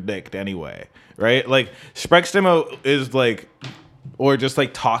couldn't predict anyway. Right? Like Sprechstimme is like... Or just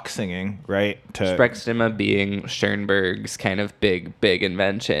like talk singing, right? Sprechstimme being Schoenberg's kind of big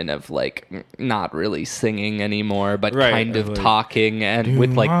invention of like not really singing anymore, but kind of like, talking and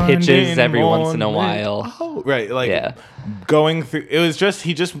with like pitches every once in a while. Oh, right. Like going through, it was just,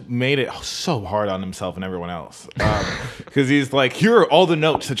 he just made it so hard on himself and everyone else. Because he's like, here are all the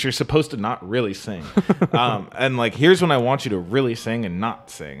notes that you're supposed to not really sing. And like, here's when I want you to really sing and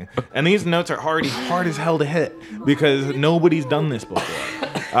not sing. And these notes are already hard as hell to hit because nobody's done this before.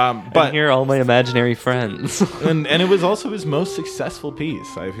 But and here are all my imaginary friends. and it was also his most successful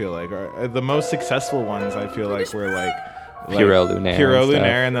piece, I feel like. Or the most successful ones, I feel like, were like Pierrot Lunaire. Pierrot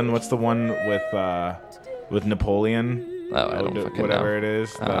Lunaire, and then what's the one with Napoleon? Oh, I don't fucking whatever know. it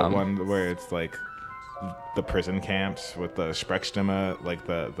is, the one where it's like the prison camps with the Sprechstimme, like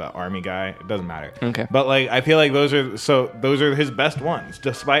the army guy. It doesn't matter. Okay. But like I feel like those are his best ones,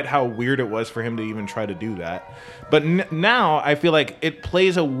 despite how weird it was for him to even try to do that. But now I feel like it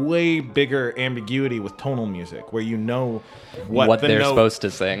plays a way bigger ambiguity with tonal music, where you know what the they're note, supposed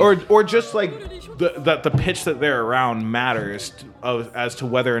to sing, or just like the pitch that they're around matters as to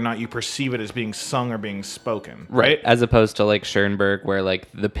whether or not you perceive it as being sung or being spoken, right? As opposed to like Schoenberg, where like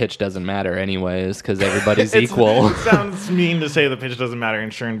the pitch doesn't matter anyways because everybody's equal. It sounds mean to say the pitch doesn't matter in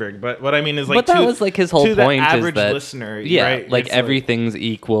Schoenberg, but what I mean is like, but that was like his whole to point. The average is that, listener, yeah, right? like It's everything's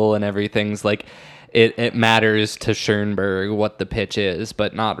equal and everything's like. It matters to Schoenberg what the pitch is,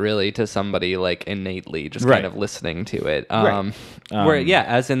 but not really to somebody like innately just Right. kind of listening to it. Right. Where yeah,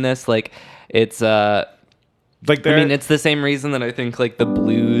 as in this, like it's like I mean, it's the same reason that I think like the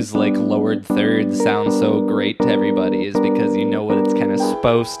blues like lowered thirds sound so great to everybody is because you know what it's kind of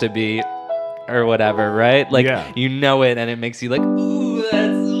supposed to be or whatever, right? Like you know it and it makes you like, ooh,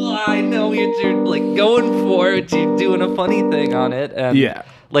 that's I know what you're like going for it. You're doing a funny thing on it, and Yeah.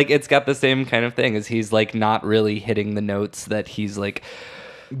 like it's got the same kind of thing as he's like not really hitting the notes that he's like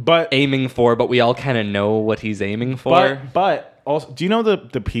aiming for, but we all kind of know what he's aiming for. But also, do you know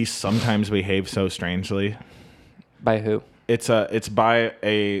the piece Sometimes Behave So Strangely? By who? It's by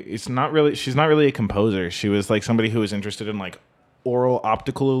she's not really a composer. She was like somebody who was interested in like oral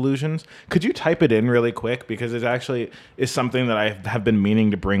optical illusions. Could you type it in really quick, because it actually is something that I have been meaning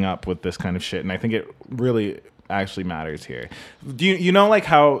to bring up with this kind of shit, and I think it really actually matters here. Do you know like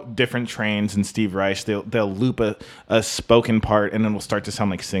how different trains and Steve Reich they'll loop a spoken part and then will start to sound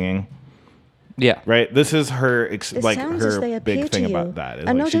like singing? Yeah. Right. This is her The sounds as they her appear big thing to you about that. Is are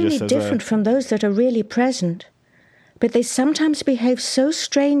like not she only just says, different from those that are really present, but they sometimes behave so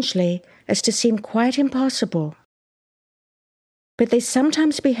strangely as to seem quite impossible. But they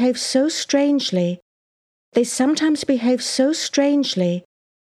sometimes behave so strangely. They sometimes behave so strangely.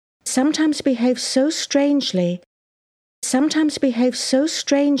 Sometimes behave so strangely. Sometimes behave so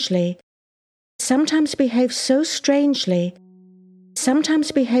strangely. Sometimes behave so strangely.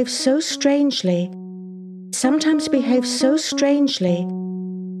 Sometimes behave so strangely. Sometimes behave so strangely.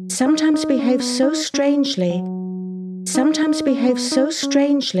 Sometimes behave so strangely. Sometimes behave so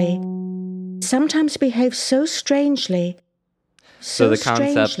strangely. Sometimes behave so strangely. So the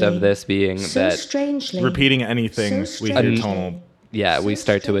concept of this being that repeating anything we hear tonal. Yeah, we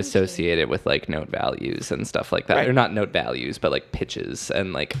start to associate it with like note values and stuff like that. Right. Or not note values, but like pitches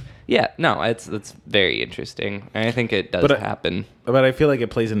and like it's very interesting. And I think it does happen. But I feel like it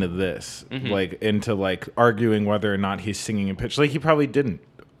plays into this, like into like arguing whether or not he's singing in pitch. Like he probably didn't,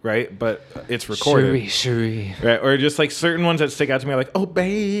 right? But it's recorded. Cherie. Right? Or just like certain ones that stick out to me are like, oh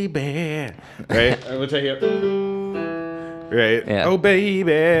baby, right? Which I hear, right? Yeah. Oh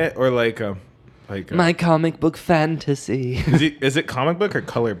baby, or like my comic book fantasy. Is it comic book or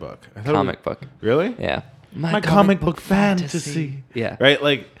color book? I thought comic book. Really? Yeah. My comic book fantasy. Yeah. Right?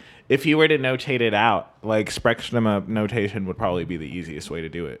 Like, if you were to notate it out, like, Sprechstimme notation would probably be the easiest way to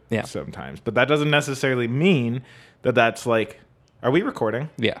do it sometimes. But that doesn't necessarily mean that that's like... Are we recording?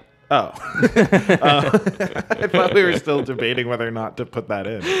 Yeah. Oh. I thought we were still debating whether or not to put that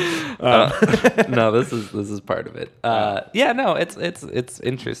in. No, this is part of it. It's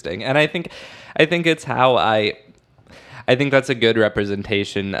interesting. And I think it's how I think that's a good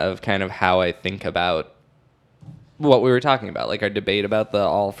representation of kind of how I think about what we were talking about, like our debate about the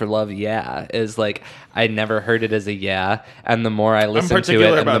All for Love, is like I never heard it as a and the more I listen to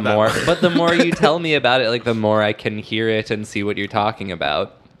it, and the more you tell me about it, like the more I can hear it and see what you're talking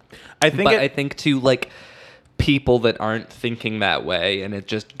about. I think to like people that aren't thinking that way, and it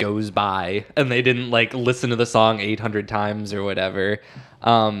just goes by, and they didn't like listen to the song 800 times or whatever.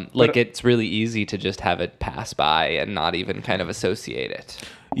 It's really easy to just have it pass by and not even kind of associate it.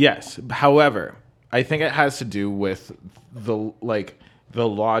 Yes. However, I think it has to do with the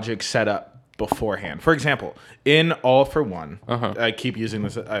logic set up beforehand. For example, in All for One, I keep using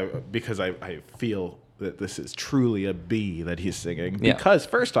this because I feel that this is truly a B that he's singing. Because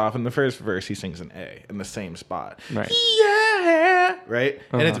first off, in the first verse, he sings an A in the same spot. Right. Yeah. Right?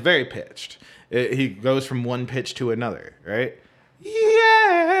 And it's very pitched. He goes from one pitch to another. Right?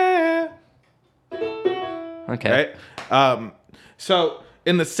 Yeah. Okay. Right? So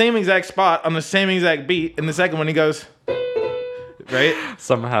in the same exact spot, on the same exact beat, in the second one, he goes... Right?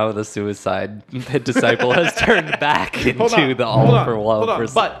 Somehow the suicide disciple has turned back into the All for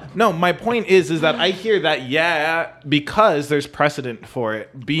Love. But no, my point is that I hear that because there's precedent for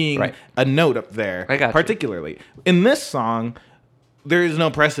it being a note up there, I got particularly in this song. there is no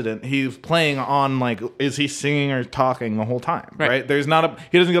precedent. He's playing on like, is he singing or talking the whole time? Right? There's not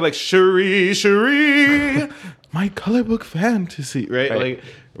he doesn't go like Cherie, Cherie, my color book fantasy, right? Like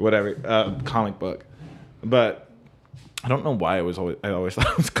whatever, comic book. But I don't know why I always thought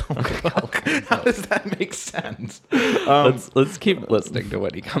it was comic book. How does that make sense? Let's keep listening to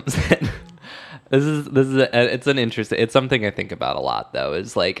when he comes in. It's something I think about a lot though,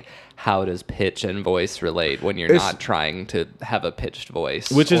 is like, how does pitch and voice relate when you're not trying to have a pitched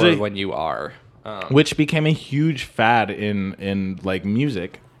voice, when you are, which became a huge fad in like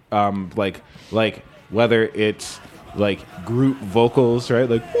music, like whether it's like group vocals, right?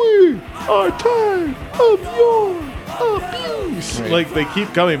 Like, we are tired of your abuse. Right. Like they keep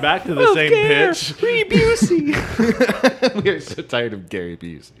coming back to the same pitch. Busey. We are so tired of Gary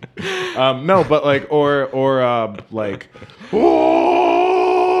Busey. No, but like or like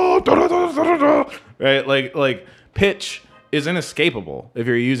right, like pitch is inescapable if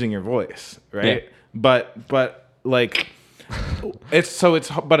you're using your voice, right? Yeah. But like it's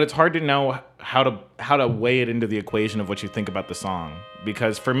hard to know how to weigh it into the equation of what you think about the song,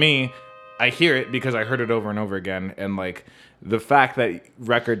 because for me, I hear it because I heard it over and over again, and like the fact that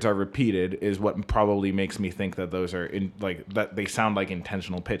records are repeated is what probably makes me think that those are that they sound like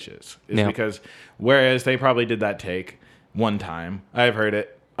intentional pitches. Because whereas they probably did that take one time, I've heard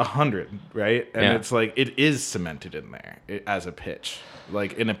it 100, right? And it's like it is cemented in there as a pitch,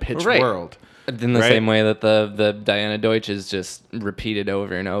 like in a pitch world. In the same way that the Diana Deutsch is just repeated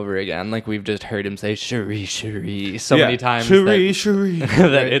over and over again. Like we've just heard him say Cherie, Cherie so many times. Cherie, Cherie.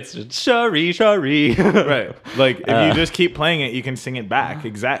 That it's just Cherie, Cherie. Right. Like if you just keep playing it, you can sing it back.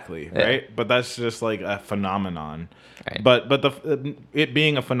 Exactly. Right. But that's just like a phenomenon. Right. But it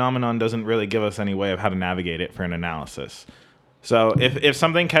being a phenomenon doesn't really give us any way of how to navigate it for an analysis. So if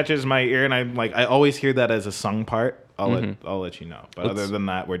something catches my ear and I always hear that as a sung part, I'll let you know. But other than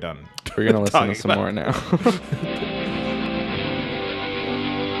that, we're done. We're gonna listen to some more now.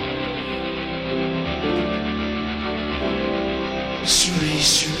 Cherie,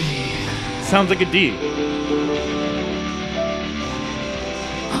 Cherie. Sounds like a D.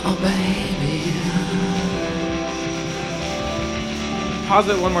 Oh, baby. Pause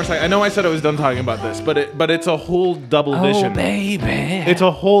it one more second. I know I said I was done talking about this, but it's a whole double vision. Oh, baby. It's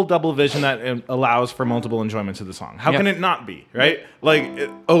a whole double vision that allows for multiple enjoyments of the song. How can it not be, right? Like,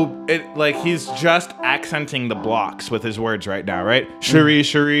 like he's just accenting the blocks with his words right now, right? Cherie,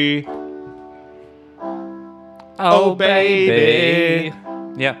 Cherie. Oh, baby.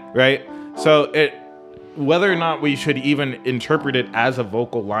 Yeah. Right? So whether or not we should even interpret it as a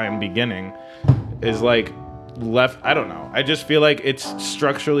vocal line beginning is like left. I don't know. I just feel like it's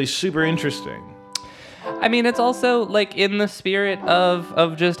structurally super interesting. I mean, it's also like in the spirit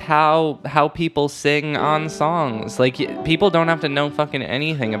of just how people sing on songs. Like people don't have to know fucking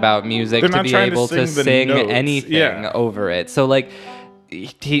anything about music to be able to sing anything over it. So like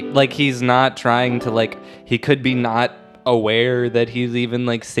he's not trying to like, he could be not aware that he's even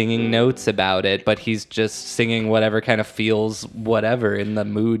like singing notes about it, but he's just singing whatever kind of feels whatever in the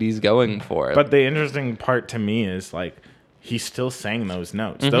mood he's going for. But the interesting part to me is like he's still saying those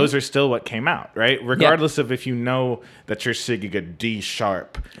notes. Mm-hmm. Those are still what came out, right? Regardless of if you know that you're singing a D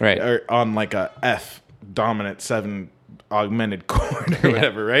sharp, right, or on like a F dominant 7 augmented chord or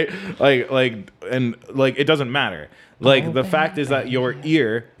whatever, right? Like it doesn't matter. Like the fact is that your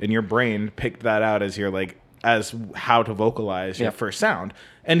ear and your brain picked that out as your like as how to vocalize your first sound,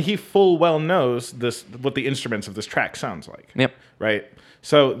 and he full well knows what the instruments of this track sounds like. Yep. Right.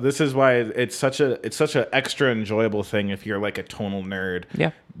 So this is why it's such a extra enjoyable thing if you're like a tonal nerd. Yeah.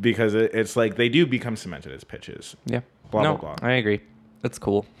 Because it's like they do become cemented as pitches. Yeah. Blah blah blah. I agree. That's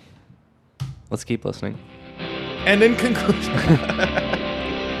cool. Let's keep listening. And in conclusion,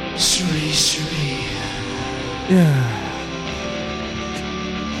 Cherie, Cherie. Yeah.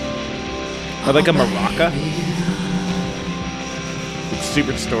 Or like a maraca. It's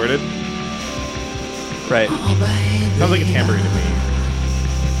super distorted. Right. Sounds like a tambourine to me.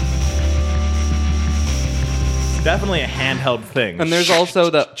 It's definitely a handheld thing. And there's also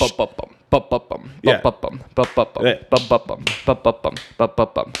the yeah.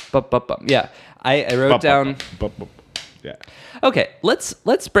 I wrote down. Yeah. Okay,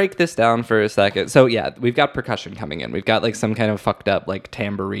 let's break this down for a second. So yeah, we've got percussion coming in. We've got like some kind of fucked up like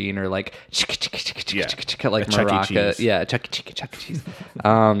tambourine or like like maraca. Yeah, Chuck E. Cheese.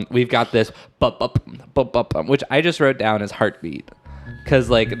 We've got this which I just wrote down as heartbeat, because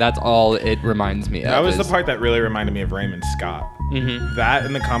like that's all it reminds me of. That was the part that really reminded me of Raymond Scott. Mm-hmm. That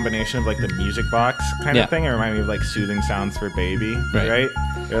and the combination of like the music box kind of thing, it reminded me of like soothing sounds for Baby, right?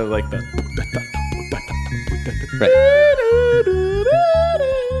 Like the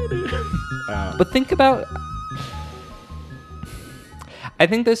But think about... I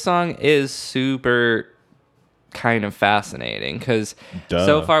think this song is super kind of fascinating because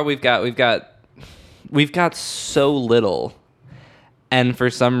so far we've got so little, and for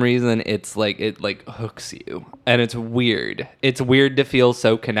some reason it hooks you, and it's weird. It's weird to feel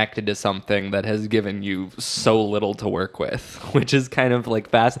so connected to something that has given you so little to work with, which is kind of like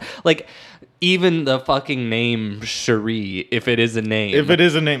fast. Like even the fucking name Cherie, if it is a name.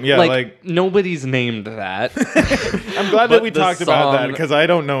 Yeah, like nobody's named that. I'm glad that we talked about that because I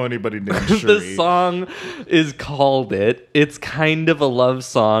don't know anybody named Cherie. The song is called it. It's kind of a love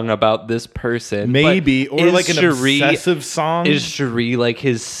song about this person. Maybe, or like an obsessive song. Is Cherie like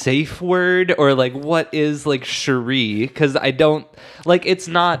his safe word, or like what is like Cherie? Because I don't like. It's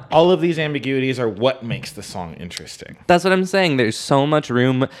not. All of these ambiguities are what makes the song interesting. That's what I'm saying. There's so much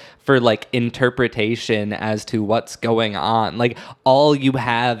room for like interpretation as to what's going on. Like all you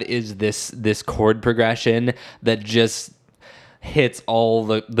have is this chord progression that just hits all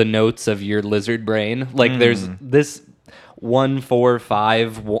the notes of your lizard brain. Like there's this 1 4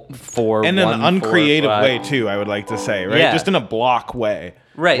 5 4 in an uncreative way too, I would like to say, right? Yeah. Just in a block way.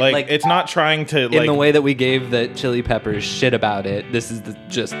 Right, like it's not trying to in the way that we gave the Chili Peppers shit about it. This is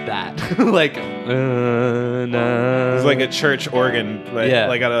just that. Like it's like a church organ,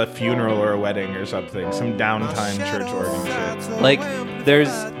 like at a funeral or a wedding or something. Some downtime church organ shit. Like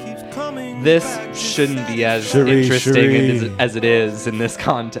this shouldn't be as interesting as it is in this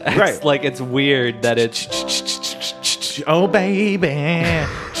context. Right. Like it's weird that it's oh baby.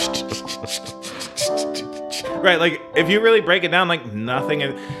 Right, like if you really break it down, like nothing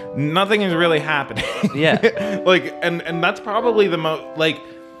is really happening. Yeah. Like and that's probably the most like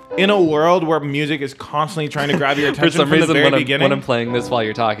in a world where music is constantly trying to grab your attention for some from reason the very beginning. When I'm playing this while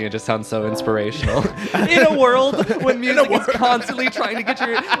you're talking, it just sounds so inspirational. In a world when music is constantly trying to get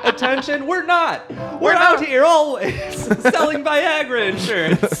your attention, we're not. We're out here always selling Viagra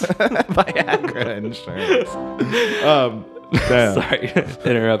insurance. Viagra insurance. Damn. Sorry,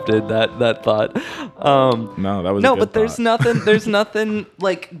 interrupted that thought. No, that was no, a good but there's thought. there's nothing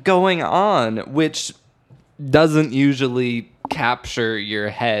like going on, which doesn't usually capture your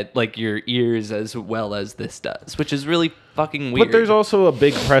head, like your ears, as well as this does, which is really fucking weird. But there's also a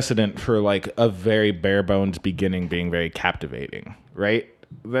big precedent for like a very bare bones beginning being very captivating, right?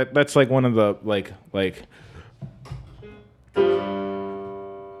 That's like one of the like.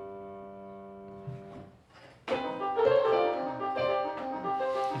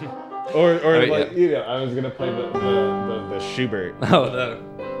 Or like, you know, I was gonna play the Schubert. Oh, the.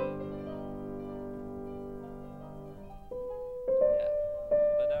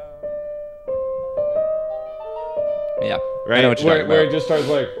 Yeah. Right. I know what you're talking where about. it just starts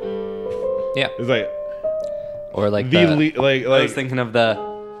like. Yeah. It's like. Or like like I was thinking of the.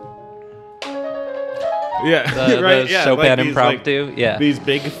 Yeah. The right. Yeah. Chopin like these, impromptu. Like, yeah. These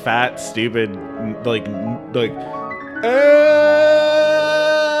big fat stupid like. And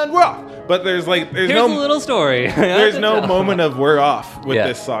we're off. But there's Here's no a little story. There's no moment of we're off with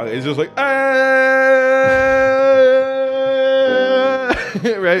this song. It's just like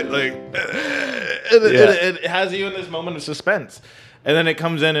right, like it has you in this moment of suspense, and then it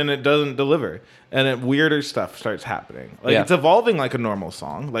comes in and it doesn't deliver, and then weirder stuff starts happening. Like it's evolving like a normal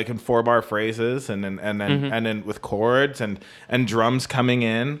song, like in 4-bar phrases, and then with chords and drums coming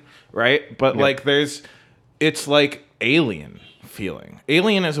in, right? But like it's like alien feeling.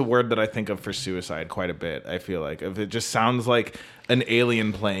 Alien is a word that I think of for Suicide quite a bit. I feel like if it just sounds like an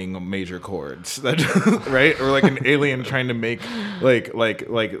alien playing major chords, that right, or like an alien trying to make like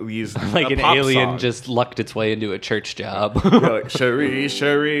these like an pop alien song. just lucked its way into a church job. Like Cherie,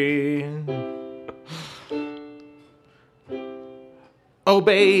 Cherie, oh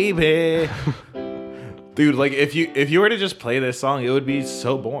baby. Dude, like if you were to just play this song, it would be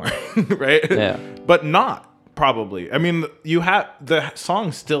so boring, right? Yeah. But not. Probably. I mean, the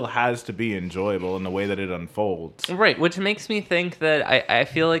song still has to be enjoyable in the way that it unfolds. Right, which makes me think that I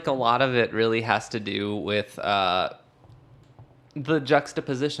feel like a lot of it really has to do with the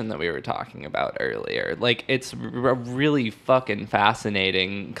juxtaposition that we were talking about earlier. Like, it's a really fucking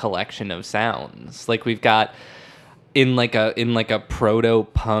fascinating collection of sounds. Like, we've got in like a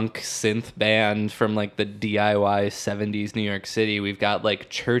proto-punk synth band from like the DIY 70s New York City, we've got like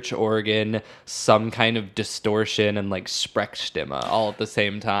church organ, some kind of distortion, and like Sprechstimme all at the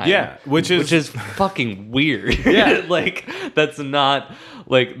same time. Yeah, which is fucking weird. Yeah. Like that's not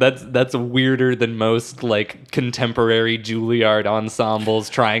like that's weirder than most like contemporary Juilliard ensembles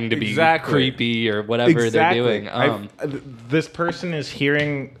trying to be creepy or whatever they're doing. This person is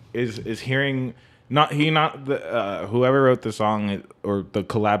hearing whoever wrote the song or the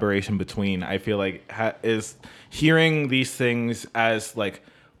collaboration between, I feel like is hearing these things as like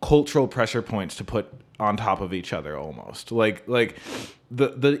cultural pressure points to put on top of each other, almost like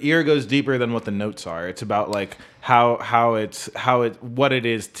the ear goes deeper than what the notes are. It's about like what it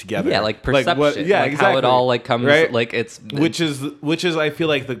is together. Yeah, like perception. Exactly. How it all like comes. Right? Like it's which is I feel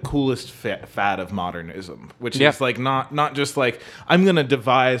like the coolest fad of modernism, which is like not just like I'm gonna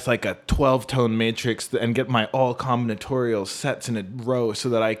devise like a 12-tone matrix and get my all combinatorial sets in a row so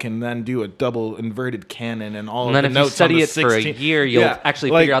that I can then do a double inverted canon and all. And then of the if notes you study on the it 16, for a year, you'll actually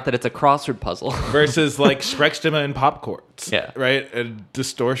figure out that it's a crossword puzzle. Versus like Sprechstimme and pop chords. Yeah. Right. And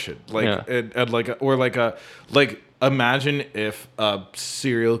distortion. Imagine if a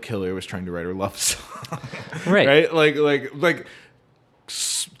serial killer was trying to write a love song. Right. Like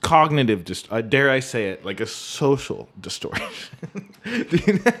cognitive, dare I say it, like a social distortion.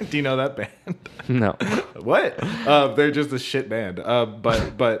 Do you know that band? No. What? They're just a shit band.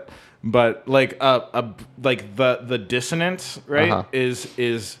 But like the dissonance, right,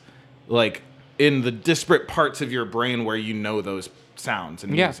 is like in the disparate parts of your brain where you know those sounds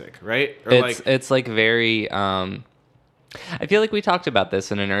and music, right? Or it's like very I feel like we talked about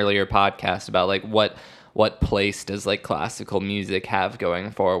this in an earlier podcast about like what place does like classical music have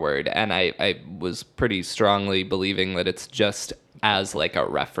going forward, and I was pretty strongly believing that it's just as like a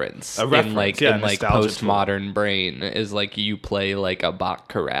reference in postmodern brain is like you play like a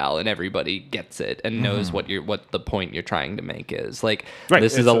Bach chorale and everybody gets it and knows what the point you're trying to make is. Like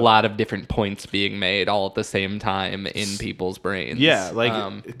this is a lot of different points being made all at the same time in people's brains. Yeah,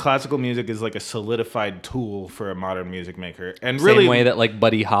 like classical music is like a solidified tool for a modern music maker, and same really way that like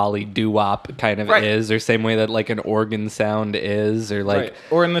Buddy Holly doo-wop kind of is, or same way that like an organ sound is, or like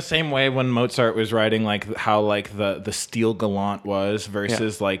or in the same way when Mozart was writing like how like the steel gallant was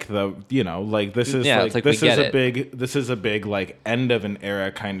versus like the this is a big like end of an era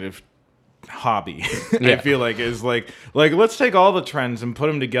kind of hobby. I feel like is like let's take all the trends and put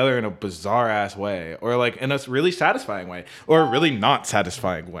them together in a bizarre ass way, or like in a really satisfying way, or a really not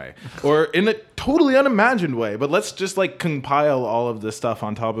satisfying way, or in a totally unimagined way, but let's just like compile all of this stuff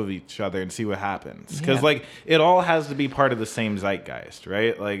on top of each other and see what happens, because like it all has to be part of the same zeitgeist,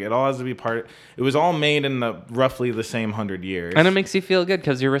 right? Like it all has to be it was all made in the roughly the same 100 years, and it makes you feel good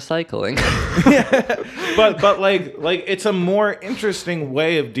because you're recycling. but like it's a more interesting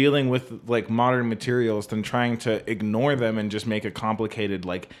way of dealing with like modern materials than trying to ignore them and just make a complicated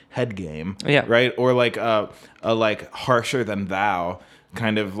like head game, right? Or like a like harsher than thou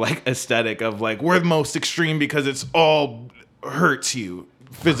kind of like aesthetic of like we're the most extreme because it's all hurts you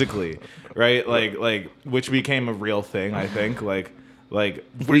physically, right? Like which became a real thing, I think. Like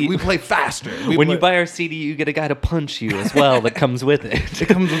we play faster. When you buy our CD, you get a guy to punch you as well that comes with it. It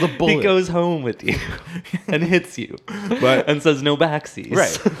comes with a bullet. He goes home with you and hits you, and says no backseas.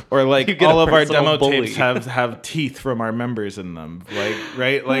 Right. Or like all of our demo tapes have teeth from our members in them. Like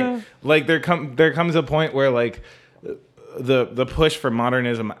right. Like there comes a point where like the push for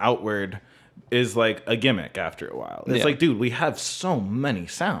modernism outward is like a gimmick after a while. It's like, dude, we have so many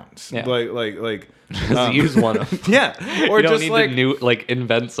sounds. Yeah. Like just use one of them. Yeah. Or you don't just need to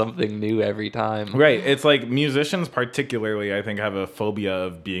invent something new every time. Right. It's like musicians particularly, I think, have a phobia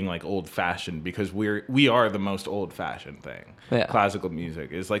of being like old fashioned because we are the most old fashioned thing. Yeah. Classical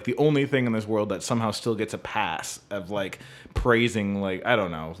music is like the only thing in this world that somehow still gets a pass of like praising like, I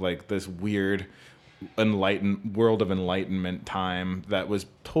don't know, like this weird world of enlightenment time that was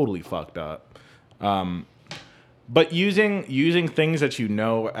totally fucked up. But using things that you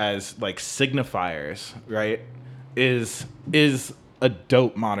know as like signifiers, right, is a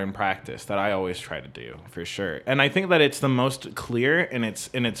dope modern practice that I always try to do for sure. And I think that it's the most clear in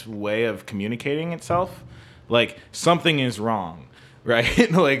its way of communicating itself. Like something is wrong,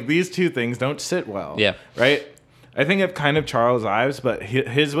 right? Like these two things don't sit well. Yeah. Right. I think of kind of Charles Ives, but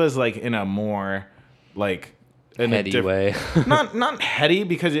his was like in a more like in heady way. not heady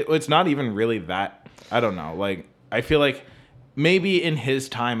because it's not even really that. I don't know. Like I feel like maybe in his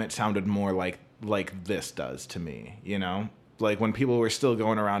time it sounded more like this does to me. You know, like when people were still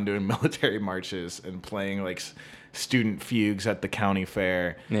going around doing military marches and playing like student fugues at the county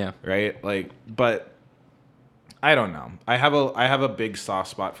fair. Yeah. Right. Like, but I don't know. I have a big soft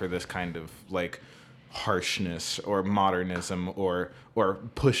spot for this kind of like harshness or modernism or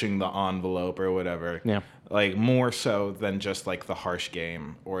pushing the envelope or whatever. Yeah. Like more so than just like the harsh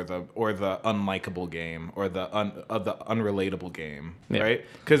game or the unlikable game or the unrelatable game, right?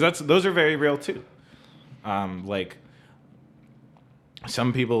 Because those are very real too. Like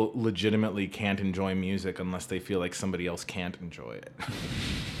some people legitimately can't enjoy music unless they feel like somebody else can't enjoy it,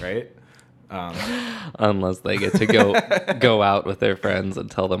 right? Unless they get to go out with their friends and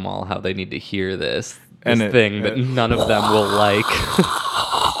tell them all how they need to hear this thing that none of them will like.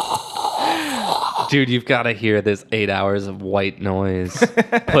 Dude, you've got to hear this 8 hours of white noise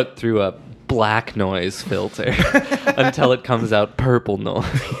put through a black noise filter until it comes out purple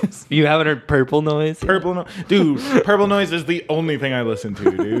noise. You haven't heard purple noise? Dude, purple noise is the only thing I listen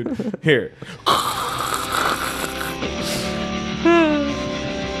to, dude. Here.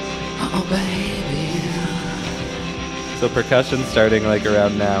 Oh, baby. So percussion starting like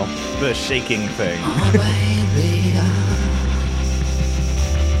around now. The shaking thing. Oh, baby.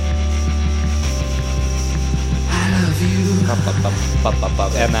 I love you.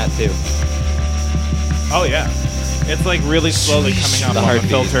 And that too. Oh, yeah. It's like really slowly coming out The on the heartbeat.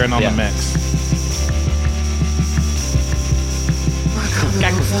 filter and on Yeah. the mix. My coming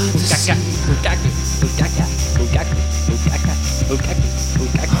fantasy.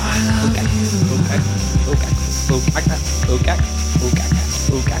 Oh, baby.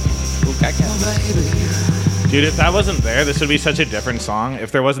 Dude, if that wasn't there, this would be such a different song.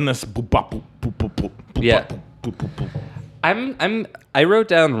 If there wasn't this boop bop boop boop boop boop boop Yeah. boop boop boop boop. I wrote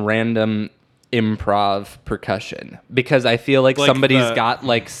down random improv percussion because I feel like Like somebody's the- got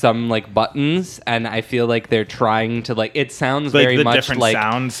like some like buttons and I feel like they're trying to like it sounds Like very the much different like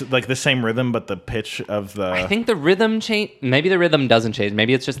sounds, like the same rhythm, but the pitch of the. I think the rhythm change. Maybe the rhythm doesn't change.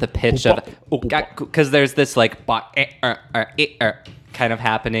 Maybe it's just the pitch of because there's this like kind of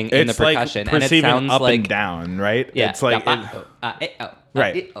happening in the it's like percussion, and it perceiving sounds up like and down, right? yeah, It's like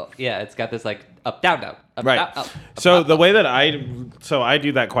Right. Yeah, it's got this like up down up right. down, up, So up, the up. way that I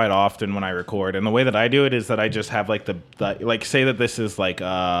do that quite often when I record, and the way that I do it is that I just have like the like say that this is like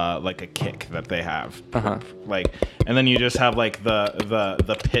a kick that they have, like, and then you just have like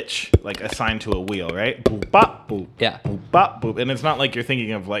the pitch like assigned to a wheel, right? Boop bop boop. Yeah. Boop bop boop, and it's not like you're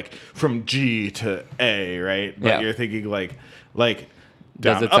thinking of like from G to A, right? But Yeah. you're thinking like.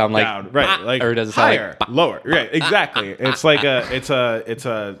 Does Down, it sound up, like down, right? bah, Like or does it sound like higher, bah, lower? Right, exactly. It's like it's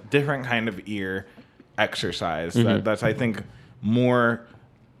a different kind of ear exercise that's I think more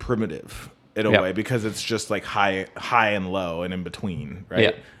primitive in a Yeah. way because it's just like high and low and in between, right?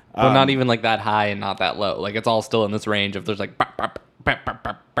 Yeah, but not even like that high and not that low. Like it's all still in this range of there's like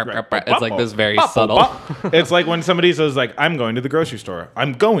it's like this very subtle. It's like when somebody says like I'm going to the grocery store.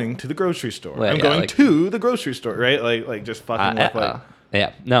 I'm going to the grocery store. Well, I'm yeah, going like- to the grocery store, right? Like just fucking with like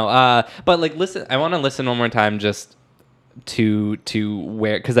Yeah, no, but like listen, I want to listen one more time just to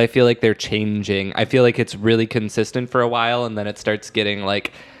where because I feel like they're changing. I feel like it's really consistent for a while and then it starts getting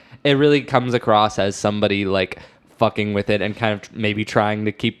like it really comes across as somebody like fucking with it and kind of maybe trying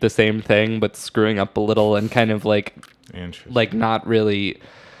to keep the same thing but screwing up a little and kind of like not really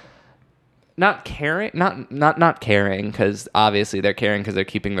not caring because obviously they're caring because they're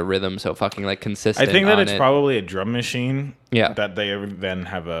keeping the rhythm so fucking like consistent. I think that on it's it. probably a drum machine. Yeah. That they then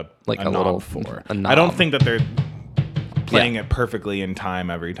have a Like a knob little- for. a I don't knob. think that they're playing it perfectly in time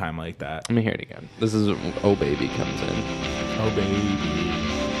every time like that. Let me hear it again. This is Oh Baby comes in. Oh baby.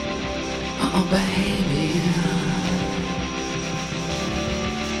 Oh, baby.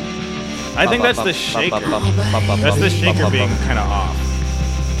 I think that's the shaker. That's the shaker being kind of off.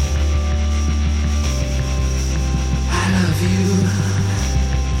 I love you.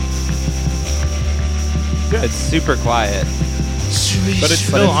 It's super quiet. Sweet. But it's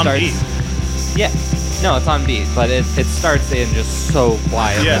But still it on starts- beat. Yeah. No, it's on beat, but it starts in just so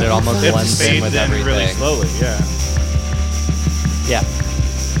quiet Yeah. that it almost it blends in fades with in everything. really slowly. Yeah. Yeah.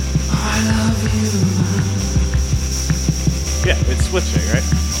 I love you. Yeah. It's switching, right?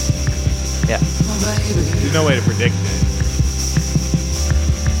 Yeah. Oh, baby. There's no way to predict it.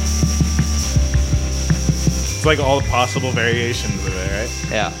 It's like all the possible variations of it, right?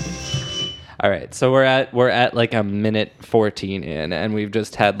 Yeah. All right. So we're at like a minute 14 in and we've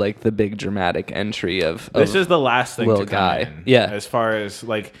just had like the big dramatic entry of This is the last thing Lil to come Guy. in. Yeah. As far as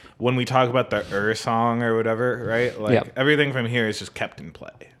like when we talk about the song or whatever, right? Like Yeah. everything from here is just kept in play.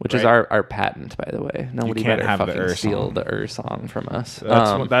 which is right? our patent, by the way. Nobody can't better have the fucking steal song. the song from us.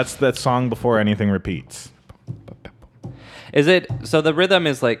 That's that song before anything repeats. Is it so? The rhythm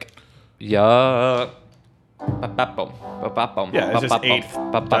is like, yeah. Yeah, it's just eighth,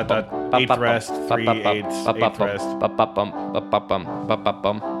 eighth rest, 3 eighths, eighth rest.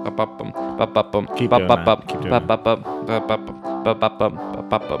 Keep doing that. Keep doing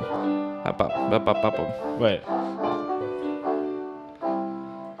Wait.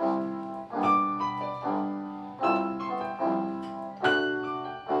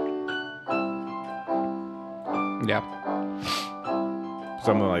 Yeah.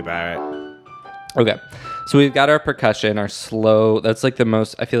 Something like that. Okay. So we've got our percussion, our slow. That's like the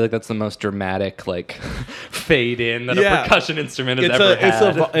most. I feel like that's the most dramatic like fade in that a percussion instrument has ever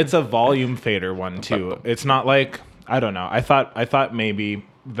had. It's a volume fader one too. It's not like, I don't know. I thought maybe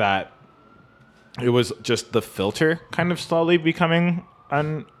that it was just the filter kind of slowly becoming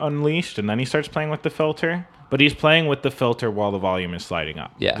unleashed, and then he starts playing with the filter. But he's playing with the filter while the volume is sliding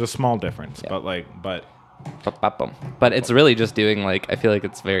up. Yeah, it's a small difference, but. But it's really just doing like, I feel like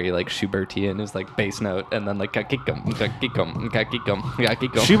it's very like Schubertian, is like bass note and then like Schubert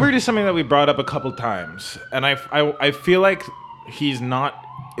is something that we brought up a couple times, and I feel like he's not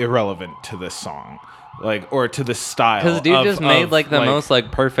irrelevant to this song, like, or to the style. Because dude just made like the most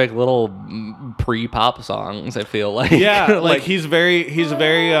like perfect little pre-pop songs. I feel like like he's very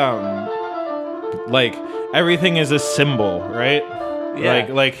like everything is a symbol, right? Yeah.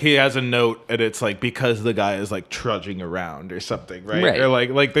 Like he has a note and it's like because the guy is like trudging around or something, right? Or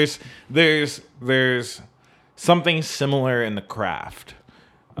like there's something similar in the craft.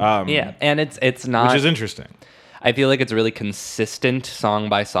 And it's not, which is interesting. I feel like it's really consistent song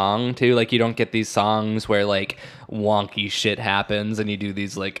by song too. Like you don't get these songs where like wonky shit happens and you do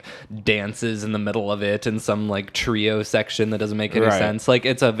these like dances in the middle of it and some like trio section that doesn't make any sense. Like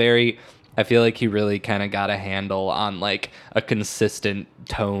it's a very, I feel like he really kind of got a handle on like a consistent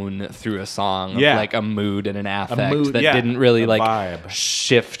tone through a song, of like a mood and an affect that didn't really like vibe.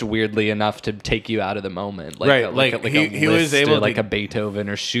 Shift weirdly enough to take you out of the moment. Like he was able to, like a Beethoven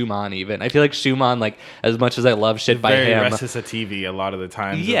or Schumann even. I feel like Schumann, like as much as I love shit by him, recitative a lot of the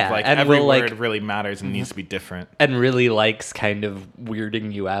times. Yeah, like and every like, word really matters and needs to be different. And really likes kind of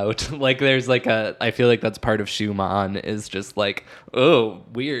weirding you out. Like there's like I feel like that's part of Schumann is just like, oh,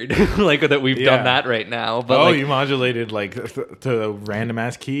 weird. Like that we've done that right now. But like, you modulated like to a random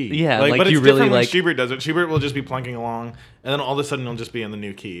ass key. Yeah, like but you it's really different like when Schubert does it. Schubert will just be plunking along, and then all of a sudden he'll just be in the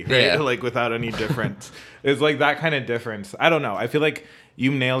new key, right? Yeah. Like without any difference. It's like that kind of difference. I don't know. I feel like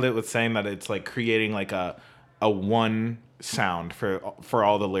you nailed it with saying that it's like creating like a one sound for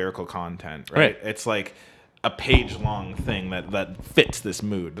all the lyrical content, right? It's like a page-long thing that fits this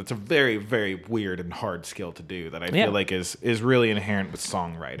mood. That's a very, very weird and hard skill to do that I feel like is really inherent with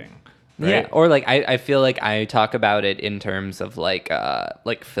songwriting. Right? Yeah, or like I feel like I talk about it in terms of like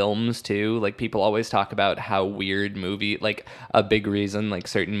films too. Like people always talk about how weird like a big reason like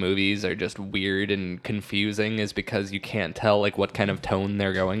certain movies are just weird and confusing is because you can't tell like what kind of tone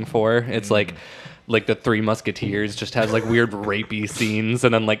they're going for. It's like the Three Musketeers just has like weird rapey scenes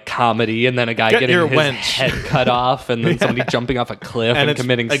and then like comedy and then a guy getting his head cut off and then somebody jumping off a cliff and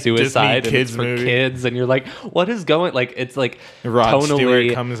committing like suicide and it's for kids and you're like, what is going, like it's like Rod tonally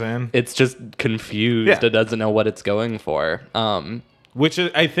Stewart comes in, it's just confused. It doesn't know what it's going for, which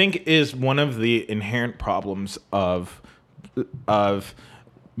I think is one of the inherent problems of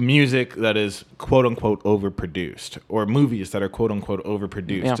music that is quote unquote overproduced or movies that are quote unquote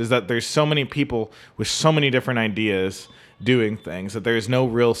overproduced is that there's so many people with so many different ideas doing things that there's no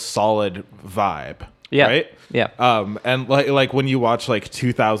real solid vibe. Right? Yeah. And like when you watch like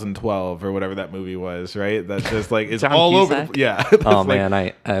 2012 or whatever that movie was, right? That's just like it's John all Cusack? over. Yeah. Oh man,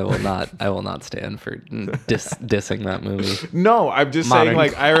 I will not stand for dissing that movie. No, I'm just saying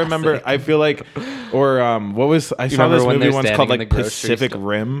like classic. I remember I feel like or what was I saw this movie once called like Pacific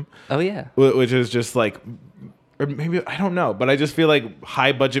Rim. Oh yeah. Which is just like, or maybe I don't know, but I just feel like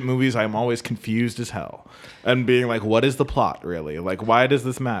high budget movies I'm always confused as hell. And being like, what is the plot really? Like, why does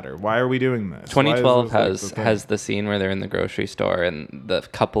this matter? Why are we doing this? 2012 has the scene where they're in the grocery store and the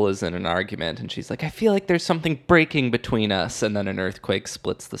couple is in an argument and she's like, I feel like there's something breaking between us, and then an earthquake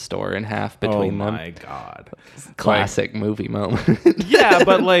splits the store in half between them. Oh my god! Classic movie moment. Yeah,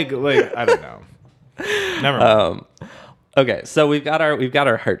 but like I don't know. Never mind. Okay, so we've got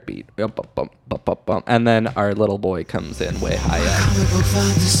our heartbeat, and then our little boy comes in way high up.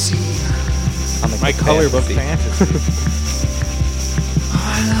 My color book fantasy.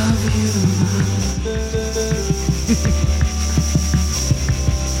 I love you.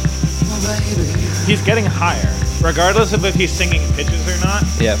 Oh, baby. He's getting higher, regardless of if he's singing pitches or not.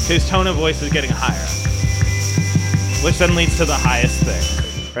 Yeah, his tone of voice is getting higher, which then leads to the highest thing,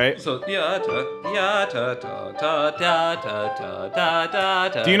 right? So do you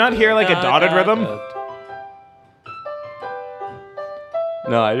not hear like a dotted rhythm?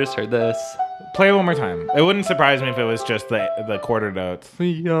 No, I just heard this. Play it one more time. It wouldn't surprise me if it was just the quarter notes.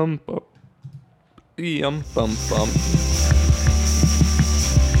 Yum bum bum.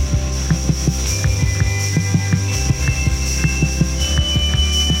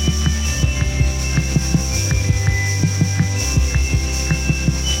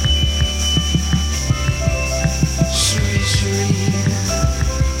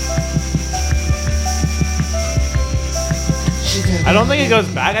 I don't think it goes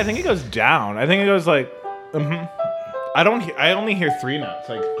back. I think it goes down. I think it goes like. I only hear 3 notes.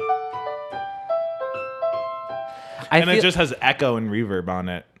 Like. It just has echo and reverb on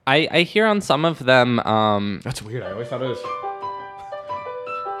it. I hear on some of them. That's weird. I always thought it was.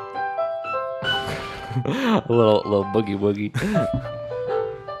 a little boogie woogie.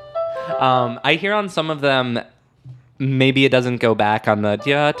 I hear on some of them. Maybe it doesn't go back on the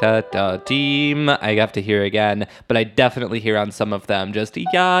ya da da team. I have to hear again, but I definitely hear on some of them just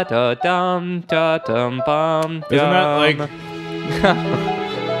ya da dum da dum bum. Isn't that like?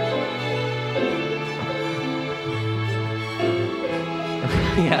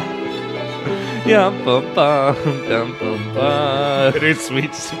 Yeah. Yeah. Bum bum dum bum bum.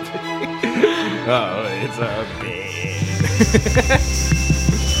 Bittersweet. Oh, it's a bit.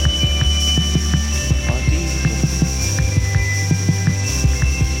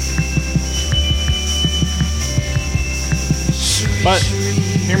 But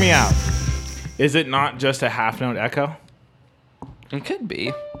hear me out. Is it not just a half note echo? It could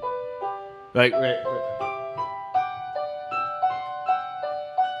be. Like, wait.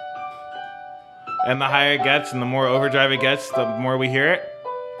 And the higher it gets and the more overdrive it gets, the more we hear it?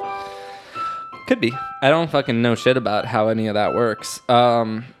 Could be. I don't fucking know shit about how any of that works.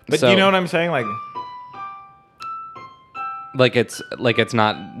 But you know what I'm saying? Like it's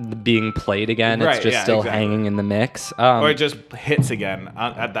not being played again. Right, it's just still hanging in the mix. Or it just hits again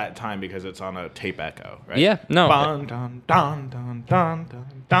at that time because it's on a tape echo, right? Yeah, no. Dun, dun, dun, dun, dun,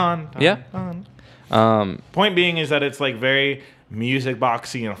 dun, dun, Yeah. dun. Point being is that it's like very music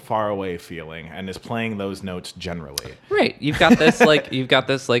boxy and far away feeling, and is playing those notes generally. Right. You've got this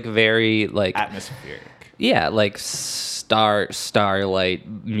very like atmospheric. Yeah, like starlight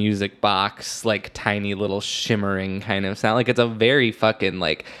music box, like tiny little shimmering kind of sound. Like it's a very fucking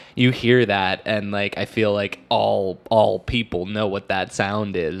like you hear that and like I feel like all people know what that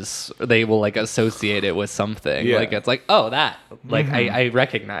sound is. They will like associate it with something. Yeah. Like it's like, oh, that. Like I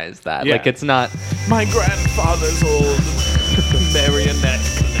recognize that. Yeah. Like it's not my grandfather's old marionette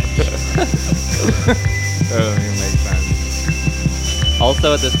collection. That doesn't even make sense.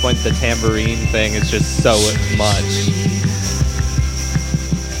 Also, at this point, the tambourine thing is just so much.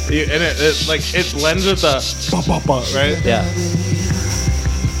 And it like it blends with the ba, right? Yeah.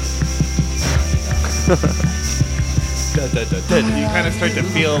 You kind of start to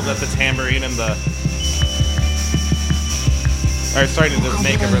feel that the tambourine and the are starting to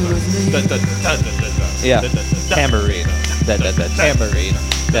make a rhythm. Yeah. Tambourine. Tambourine.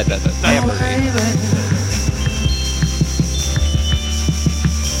 Tambourine.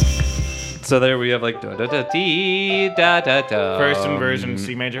 So there we have like da da da dee da da da. First inversion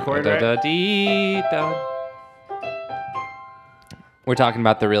C major chord, da da right? dee da. We're talking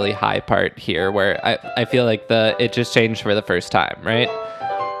about the really high part here, where I feel like it just changed for the first time, right?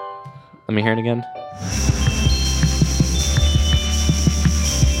 Let me hear it again.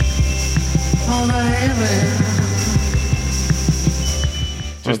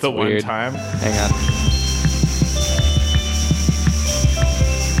 Just the one weird. time. Hang on.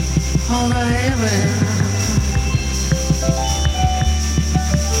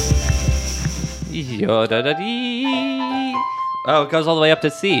 Yo da da dee. Oh, it goes all the way up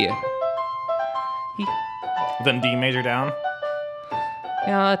to C. Then D major down.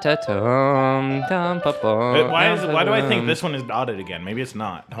 Ya ta tum dum pa bum. Why do I think this one is dotted again? Maybe it's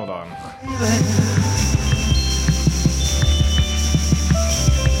not. Hold on.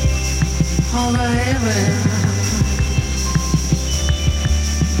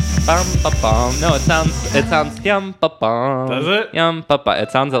 Bum ba bum. No, it sounds yum ba bum. Does it? Yum ba ba. It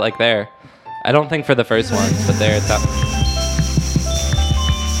sounds like there. I don't think for the first one, but there it sounds.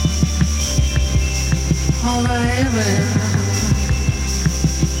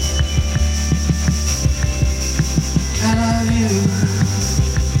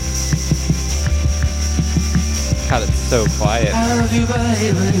 God, it's so quiet. I love you,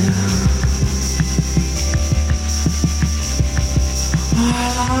 baby. I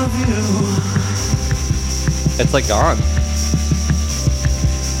love you. It's like gone.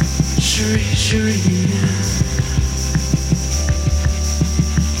 Cherie, cherie.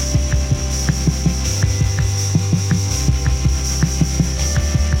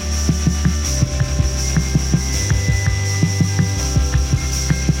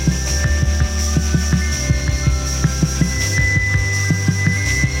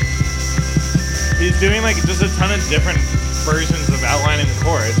 He's doing like just a ton of different versions of outlining the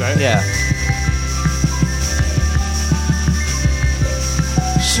chords, right? Yeah.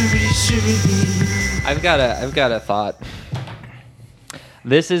 Cherie, cherie. I've got a thought.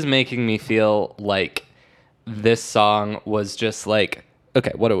 This is making me feel like this song was just like,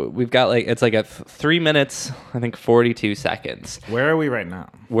 okay, what do we've got? Like, it's like at 3 minutes, I think 42 seconds. Where are we right now?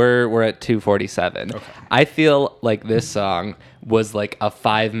 We're at 2:47. Okay. I feel like this song was like a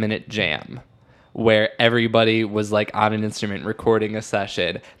 5-minute jam, where everybody was like on an instrument recording a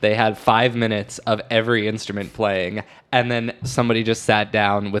session. They had 5 minutes of every instrument playing, and then somebody just sat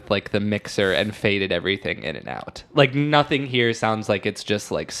down with like the mixer and faded everything in and out. Like, nothing here sounds like it's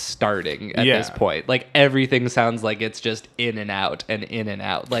just like starting at this point. Like, everything sounds like it's just in and out and in and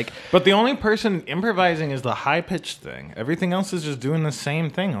out. Like, but the only person improvising is the high pitched thing. Everything else is just doing the same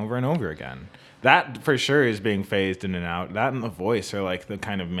thing over and over again. That for sure is being phased in and out. That and the voice are like the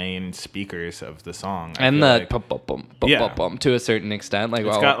kind of main speakers of the song. And the bum to a certain extent, like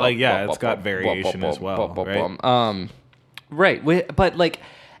it's got like it's got variation as well, right? Right, but like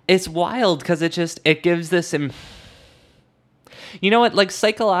it's wild because it gives this. You know what? Like,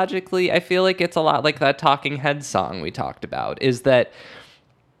 psychologically, I feel like it's a lot like that Talking Heads song we talked about. Is that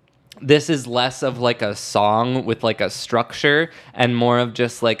this is less of like a song with like a structure and more of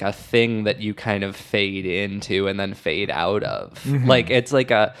just like a thing that you kind of fade into and then fade out of. Mm-hmm. Like, it's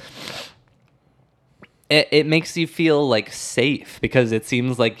like it makes you feel like safe because it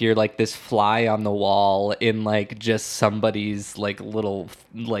seems like you're like this fly on the wall in like just somebody's like little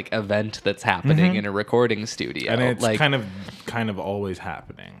like event that's happening in a recording studio. And it's like, kind of always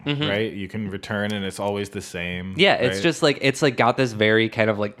happening, right? You can return and it's always the same. Yeah, right? it's just like, it's like got this very kind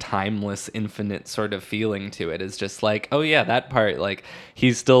of like timeless, infinite sort of feeling to it. It's just like, oh yeah, that part, like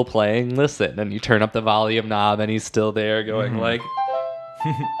he's still playing, listen, and you turn up the volume knob and he's still there going like...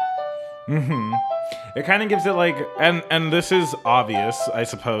 It kind of gives it like, and this is obvious, I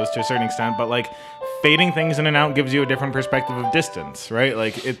suppose, to a certain extent, but like fading things in and out gives you a different perspective of distance, right?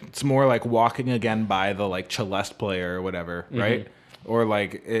 Like it's more like walking again by the like celeste player or whatever, right? Or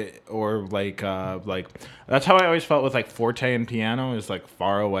like that's how I always felt with like forte and piano is like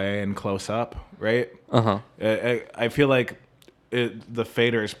far away and close up, right? I feel like the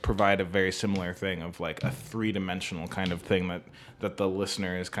faders provide a very similar thing of like a 3-dimensional kind of thing that the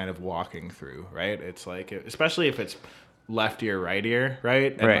listener is kind of walking through, right? It's like, especially if it's left ear, right ear,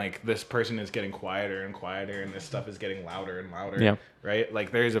 right? And like this person is getting quieter and quieter and this stuff is getting louder and louder, right?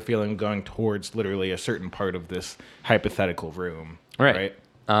 Like there's a feeling going towards literally a certain part of this hypothetical room, right?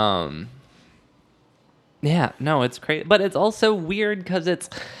 Yeah, no, it's crazy. But it's also weird because it's...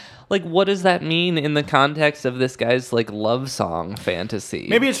 Like, what does that mean in the context of this guy's, like, love song fantasy?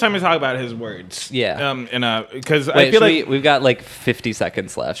 Maybe it's time to talk about his words. Yeah. Because I feel like... We've got, like, 50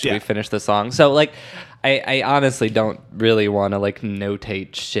 seconds left. Should we finish the song? So, like, I honestly don't really want to, like,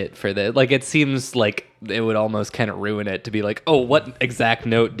 notate shit for this. Like, it seems like it would almost kind of ruin it to be like, oh, what exact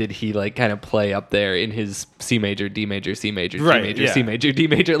note did he, like, kind of play up there in his C major, D major, C major, C major, C major, D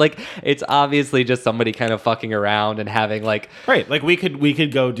major? Like, it's obviously just somebody kind of fucking around and having, like... Right, like, we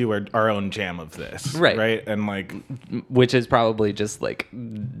could go do our own jam of this. Right? And, like... Which is probably just, like,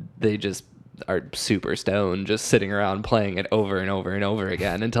 they just... are super stoned just sitting around playing it over and over and over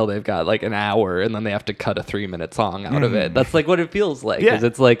again until they've got like an hour and then they have to cut a 3-minute song out of it. That's like what it feels like, because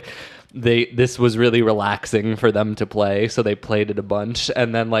it's like this was really relaxing for them to play, so they played it a bunch,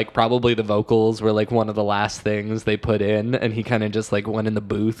 and then like probably the vocals were like one of the last things they put in, and he kind of just like went in the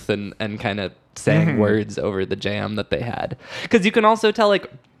booth and kind of sang words over the jam that they had. Because you can also tell, like,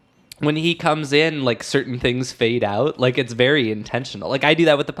 when he comes in, like, certain things fade out. Like, it's very intentional. Like, I do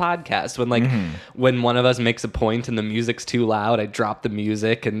that with the podcast. When, like, when one of us makes a point and the music's too loud, I drop the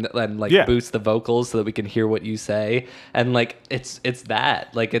music and boost the vocals so that we can hear what you say. And, like, it's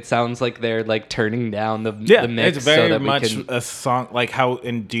that. Like, it sounds like they're, like, turning down the mix. It's very so that much a song, like how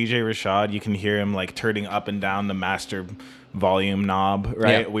in DJ Rashad, you can hear him, like, turning up and down the master volume knob,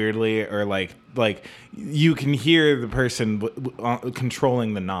 right? Weirdly, or like you can hear the person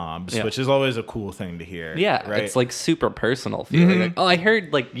controlling the knobs, which is always a cool thing to hear. Yeah, right? It's like super personal feeling. Like, oh, I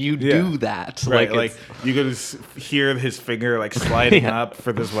heard like you do that. Right, like you could hear his finger like sliding up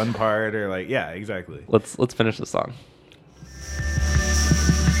for this one part, or like exactly. Let's finish the song.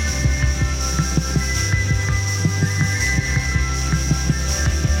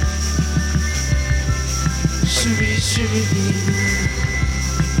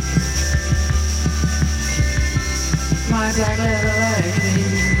 My black leather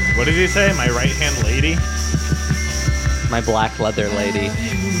lady. What did he say? My right hand lady? My black leather lady.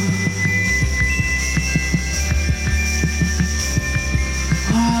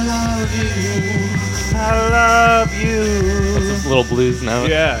 I love you. I love you. That's this little blues note.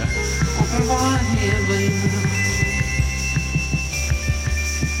 Yeah. I want him, baby.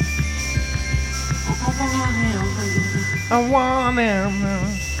 I want him.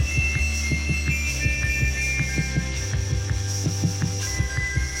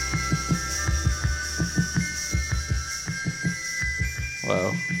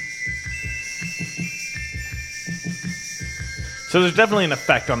 Whoa. So there's definitely an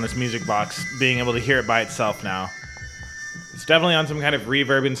effect on this music box being able to hear it by itself now. It's definitely on some kind of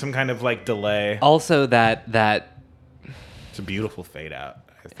reverb and some kind of like delay. Also, that It's a beautiful fade out,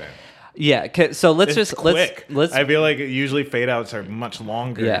 I think. yeah. So let's It's just quick. let's I feel like usually fade outs are much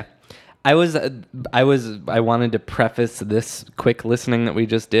longer. yeah. I wanted to preface this quick listening that we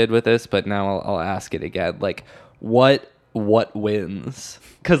just did with this, but now I'll ask it again. Like, what wins?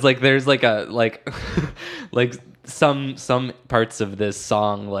 Because like there's like a like like some parts of this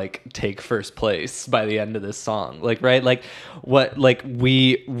song like take first place by the end of this song, like, right? Like what, like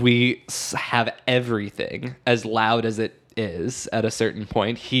we have everything as loud as it is at a certain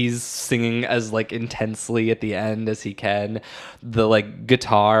point. He's singing as like intensely at the end as he can. The like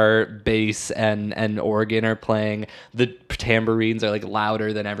guitar, bass, and organ are playing. The tambourines are like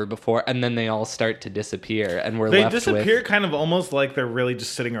louder than ever before, and then they all start to disappear, and They left disappear with, kind of almost like they're really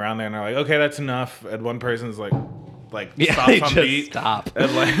just sitting around there and they're like, okay, that's enough. And one person's like yeah, stops they on just beat. stop.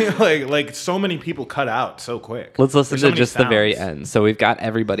 And like so many people cut out so quick. Let's listen There's so to many just the very sounds. end. So we've got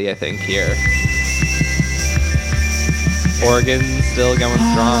everybody, I think, here. Organ still going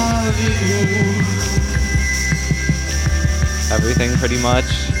strong. Everything pretty much.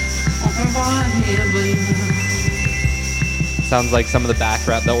 Sounds like some of the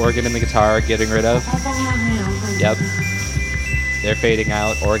background, the organ and the guitar are getting rid of. Yep. They're fading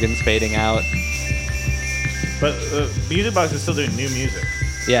out. Organ's fading out. But Music Box is still doing new music.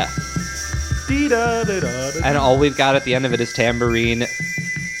 Yeah. And all we've got at the end of it is tambourine.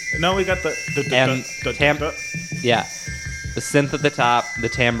 No, we got the Yeah. The synth at the top, the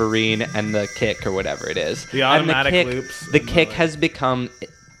tambourine, and the kick or whatever it is. The automatic and loops. The kick has become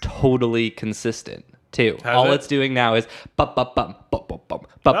totally consistent too. Has All it? it's doing now is bum bum bum bum bum bum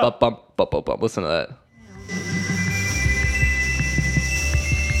bum bum bum bum bum bum. Listen to that.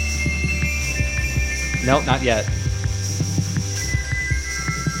 No, not yet.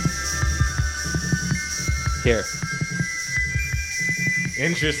 Here.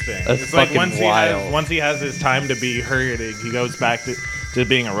 Interesting. That's It's like fucking wild. once he has his time to be hurting, he goes back to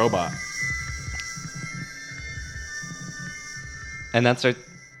being a robot. And that's our.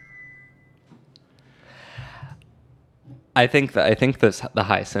 I think the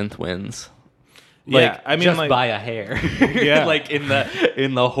high synth wins. Yeah, I mean, just like, by a hair. Yeah. Like in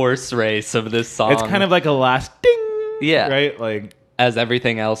the horse race of this song. it's kind of like a last ding. Yeah. Right. Like as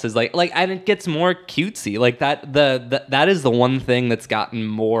everything else is like, and it gets more cutesy. Like that is the one thing that's gotten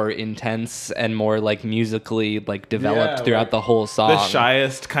more intense and more like musically like developed Yeah, throughout like, the whole song. the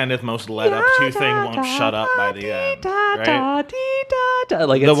shyest, kind of most led up to thing won't shut up by the end. Right.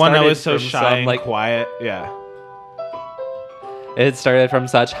 Like The one that started was so from shy some, and like quiet. Yeah. it started from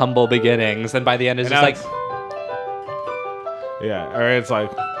such humble beginnings, and by the end it's And just now like it's- yeah. Or it's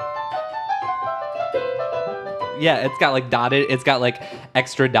like. yeah, it's got like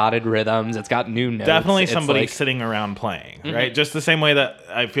extra dotted rhythms. It's got new notes. Definitely It's somebody like, sitting around playing, right? Just the same way that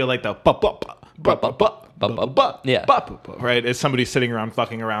I feel like the yeah, right? It's somebody sitting around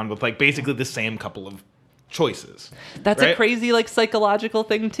fucking around with like basically the same couple of choices. That's right? a crazy like psychological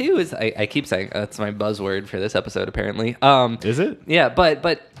thing too. Is I keep saying that's my buzzword for this episode apparently. Is it? Yeah,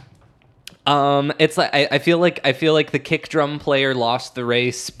 but it's like I feel like the kick drum player lost the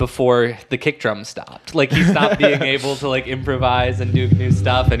race before the kick drum stopped. Like he stopped being able to like improvise and do new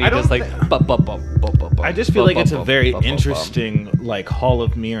stuff, and he I don't just like I just feel like it's a very interesting like hall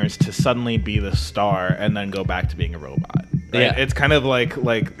of mirrors to suddenly be the star and then go back to being a robot. Right? Yeah. It's kind of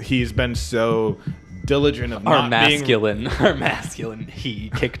like he's been so diligent of our not being masculine he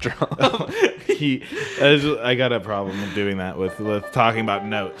kick drum. I got a problem with doing that with talking about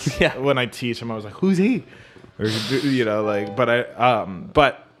notes. Yeah. When I teach him, I was like, "Who's he?" Or you know, like,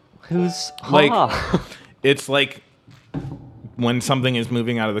 but Who's like, Ha? it's like when something is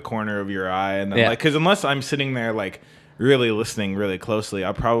moving out of the corner of your eye, and then Yeah. like, because unless I'm sitting there like really listening really closely,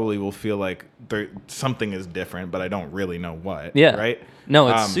 I probably will feel like something is different, but I don't really know what. Yeah. Right. No,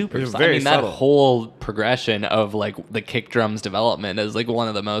 it's super. It's I very mean, that subtle. whole progression of like the kick drum's development is like one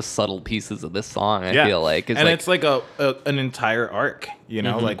of the most subtle pieces of this song. I feel like, it's like an entire arc, you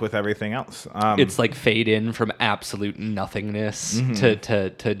know, like with everything else. It's like fade in from absolute nothingness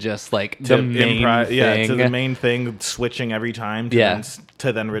to just like to the main thing. Yeah, to the main thing, switching every time. Yeah.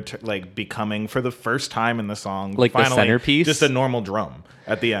 To then like becoming for the first time in the song, Like the finally, centerpiece? just a normal drum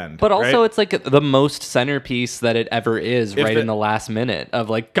at the end. But also, right? it's like the most centerpiece that it ever is, If right it- in the last minute of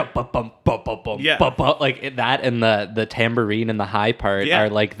like, Yeah. like that, and the tambourine and the high part Yeah. are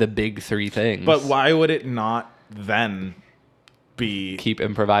like the big three things. But why would it not then be keep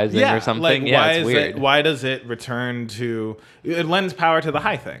improvising or something. Like, Yeah, it's weird. Why does it return to? It lends power to the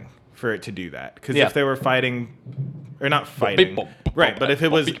high thing for it to do that. Because if they were fighting, or not fighting, right? But if it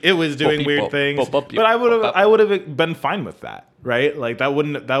was doing weird things, but I would have been fine with that. Right, like that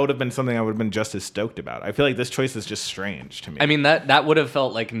would have been something I would have been just as stoked about. I feel like this choice is just strange to me. I mean, that would have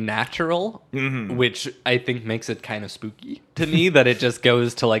felt like natural, which I think makes it kind of spooky to me. That it just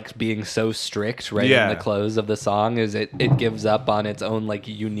goes to like being so strict right in the close of the song. Is it gives up on its own like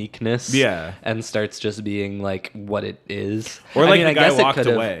uniqueness, and starts just being like what it is. Or like I guy guess walked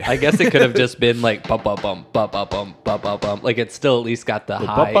away. I guess it could have just been like bum bum bum bum bum bum bum bum bum. Like it still at least got the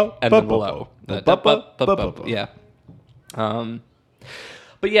high and the low. Yeah.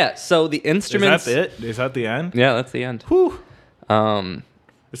 But yeah, so the instruments. Is that it? Is that the end? Yeah, that's the end. Whew. It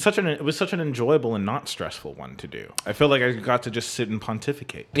was such an enjoyable and not stressful one to do. I feel like I got to just sit and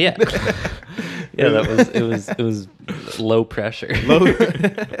pontificate. Yeah, it was low pressure.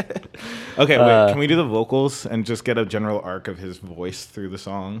 Okay, wait. Can we do the vocals and just get a general arc of his voice through the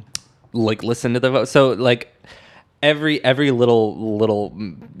song? Like listen to the so like. Every little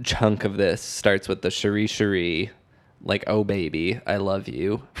chunk of this starts with the Cherie Cherie. Like, oh, baby, I love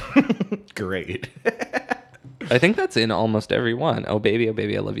you. Great. I think that's in almost every one. Oh, baby, I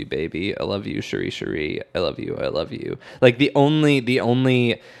love you, baby. I love you, Cherie, Cherie. I love you, I love you. Like, the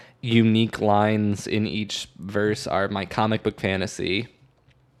only unique lines in each verse are my comic book fantasy.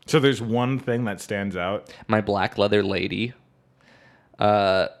 So there's one thing that stands out. My black leather lady.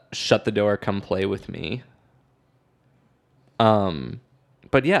 Shut the door, come play with me.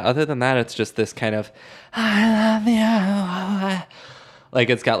 But yeah, other than that, it's just this kind of, I love you. Like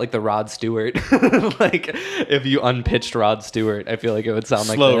it's got like the Rod Stewart. Like if you unpitched Rod Stewart, I feel like it would sound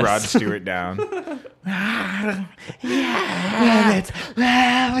like slow this. Rod Stewart down.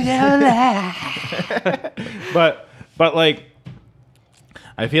 But like,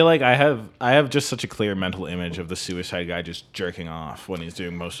 I feel like I have just such a clear mental image of the Suicide Guy just jerking off when he's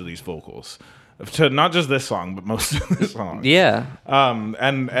doing most of these vocals. To not just this song, but most of the songs. Yeah.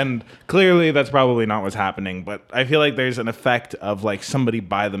 And clearly that's probably not what's happening, but I feel like there's an effect of like somebody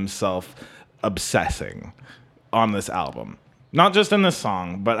by themselves obsessing on this album. Not just in this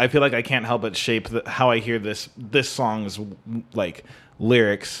song, but I feel like I can't help but shape how I hear this song's like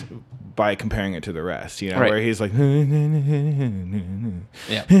lyrics by comparing it to the rest, you know, where he's like,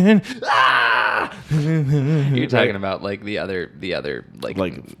 yeah. You're talking about like the other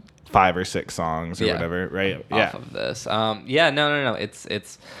like 5 or 6 songs or whatever, right? Off of this. No.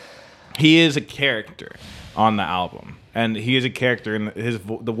 It's he is a character on the album, and he is a character in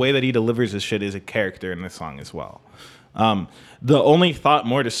the way that he delivers his shit is a character in this song as well. The only thought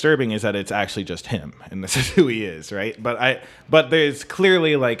more disturbing is that it's actually just him, and this is who he is, right? But there's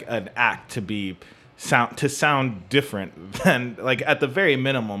clearly like an act to sound different than, like, at the very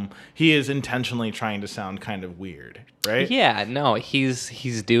minimum, he is intentionally trying to sound kind of weird, right? Yeah, no,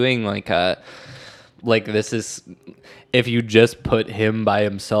 he's doing this is, if you just put him by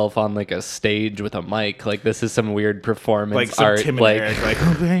himself on like a stage with a mic, like this is some weird performance like some art, Tim and Eric, like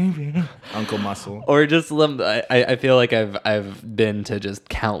oh baby, Uncle Muscle, or just I feel like I've been to just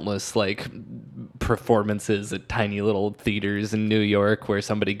countless like performances at tiny little theaters in New York where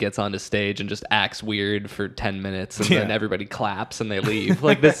somebody gets onto stage and just acts weird for 10 minutes and then everybody claps and they leave.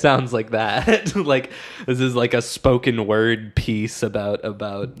 Like this sounds like that. Like this is like a spoken word piece about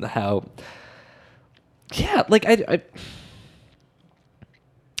how. Yeah, like I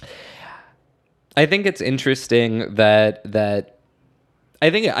think it's interesting that I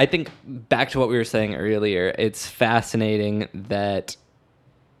think back to what we were saying earlier, it's fascinating that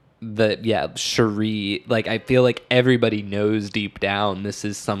Cherie, like I feel like everybody knows deep down this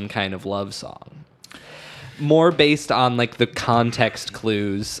is some kind of love song. More based on like the context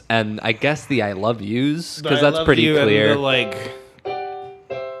clues and I guess the I love yous, because that's pretty clear.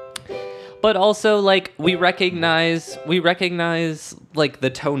 But also, like, we recognize like the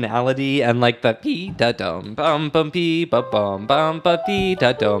tonality and like the pee da dum bum bum pee ba bum bum ba pee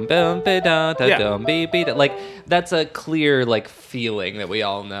da dum bum ba da da dum bee bee da. Like that's a clear like feeling that we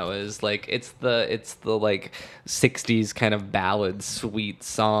all know is like it's the like 60s kind of ballad sweet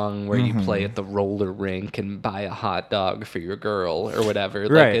song where you play at the roller rink and buy a hot dog for your girl or whatever.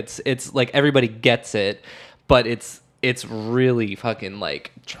 Right. Like it's like everybody gets it, but it's really fucking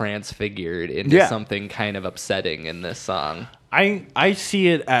like transfigured into something kind of upsetting in this song. I see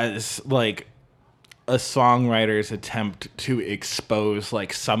it as like a songwriter's attempt to expose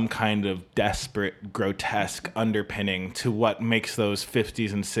like some kind of desperate, grotesque underpinning to what makes those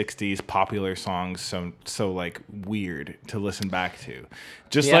 50s and 60s popular songs so like weird to listen back to.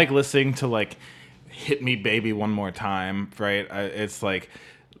 Just like listening to like hit me baby one more time, right? It's like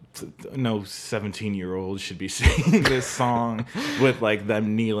no 17-year-old should be singing this song with like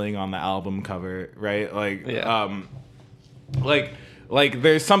them kneeling on the album cover, right? Like like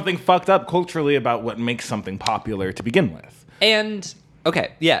there's something fucked up culturally about what makes something popular to begin with. And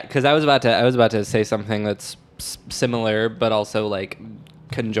okay, yeah, because I was about to say something that's similar, but also like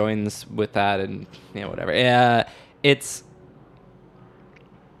conjoins with that, and whatever. Yeah, it's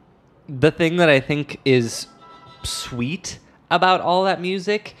the thing that I think is sweet about all that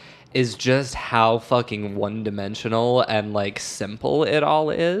music is just how fucking one-dimensional and like simple it all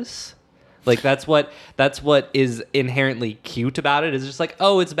is. Like that's what is inherently cute about it. Is just like,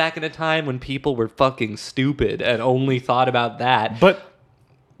 oh, it's back in a time when people were fucking stupid and only thought about that.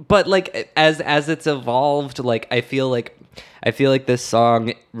 But like as it's evolved, like I feel like this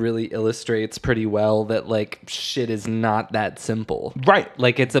song really illustrates pretty well that like shit is not that simple. Right.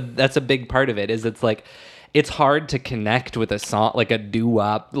 Like that's a big part of it. Is it's like it's hard to connect with a song like a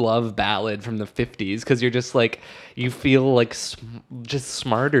doo-wop love ballad from the 50s because you're just like you feel like just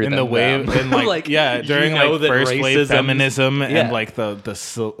smarter in than the wave them. and like yeah during like first wave feminism and like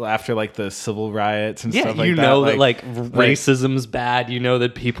the after like the civil riots and stuff like that. That like racism's bad. You know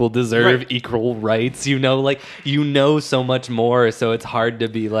that people deserve equal rights. You know so much more. So it's hard to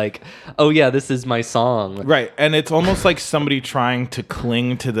be like, oh yeah, this is my song. Right, and it's almost like somebody trying to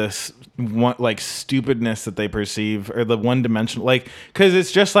cling to this one like stupidness that they perceive or the one dimensional like because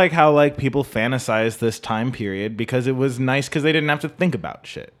it's just like how like people fantasize this time period because it was nice because they didn't have to think about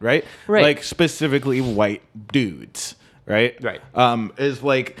shit, right? Like specifically white dudes, right? Is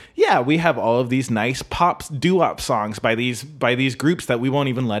like, yeah, we have all of these nice pop doo-wop songs by these groups that we won't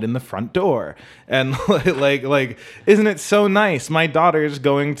even let in the front door, and like isn't it so nice? My daughter's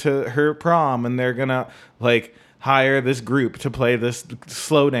going to her prom and they're gonna like hire this group to play this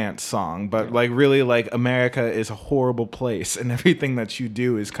slow dance song, but like really like America is a horrible place and everything that you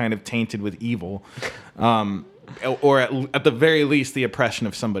do is kind of tainted with evil, or at the very least the oppression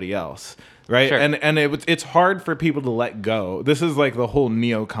of somebody else, right? Sure. And it's hard for people to let go. This is like the whole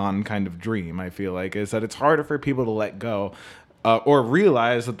neocon kind of dream, I feel like, is that it's harder for people to let go or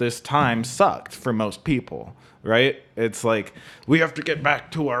realize that this time sucked for most people. Right? It's like we have to get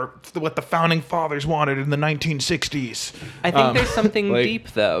back to what the founding fathers wanted in the 1960s. I think there's something like, deep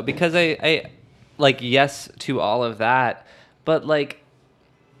though, because I like yes to all of that, but like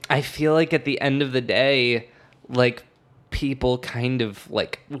I feel like at the end of the day, like people kind of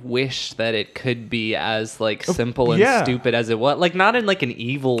like wish that it could be as like simple and stupid as it was, like not in like an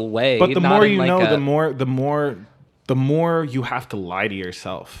evil way. But the more you know, the more you have to lie to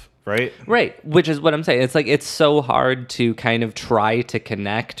yourself. Right, which is what I'm saying. It's like it's so hard to kind of try to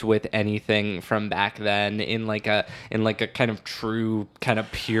connect with anything from back then in like a kind of true, kind of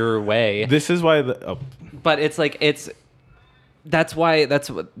pure way. This is why but it's like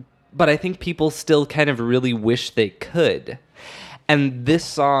but I think people still kind of really wish they could. And this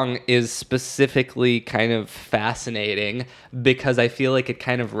song is specifically kind of fascinating because I feel like it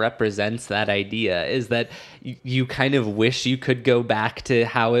kind of represents that idea, is that you kind of wish you could go back to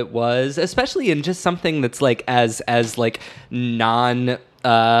how it was, especially in just something that's like as like non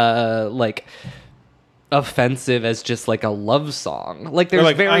like offensive as just like a love song. Like there's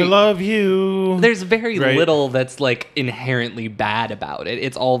like, I love you. There's very little that's like inherently bad about it.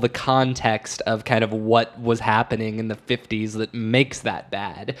 It's all the context of kind of what was happening in the 50s that makes that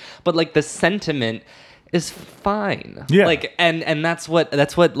bad. But like the sentiment is fine. Yeah. Like and that's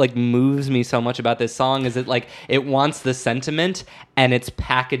what like moves me so much about this song, is it like it wants the sentiment and it's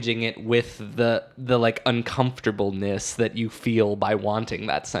packaging it with the like uncomfortableness that you feel by wanting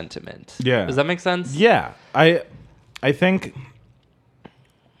that sentiment. Yeah. Does that make sense? Yeah. I think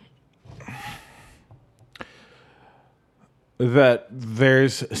that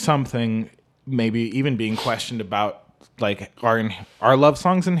there's something maybe even being questioned about like are love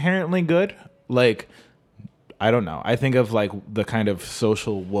songs inherently good? Like I don't know. I think of like the kind of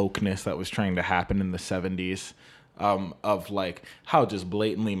social wokeness that was trying to happen in the 70s, of like how just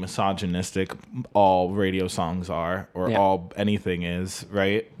blatantly misogynistic all radio songs are, or all anything is,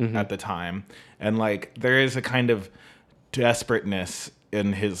 right? At the time. And like there is a kind of desperateness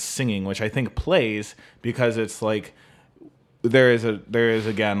in his singing, which I think plays because it's like there is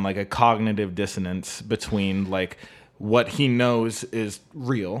again like a cognitive dissonance between like what he knows is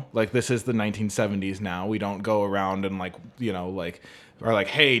real. Like this is the 1970s now. We don't go around and like, like or like,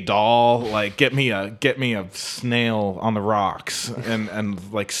 hey doll, like get me a snail on the rocks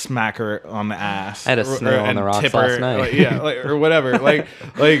and like smack her on the ass. I had a snail on the rocks last night. Like, or whatever. But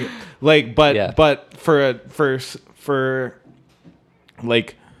for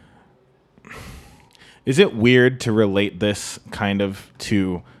like is it weird to relate this kind of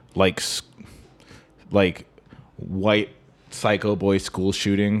to like white psycho boy school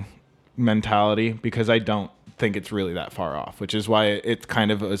shooting mentality? Because I don't think it's really that far off, which is why it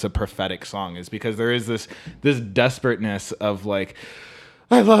kind of is a prophetic song, is because there is this desperateness of like,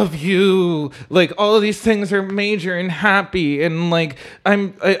 I love you, like all of these things are major and happy, and like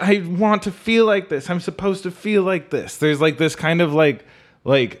I want to feel like this, I'm supposed to feel like this. There's like this kind of like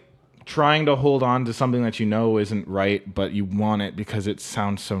trying to hold on to something that you know isn't right, but you want it because it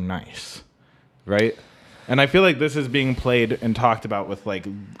sounds so nice, right? And I feel like this is being played and talked about with like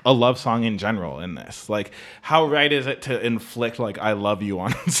a love song in general in this. Like, how right is it to inflict like I love you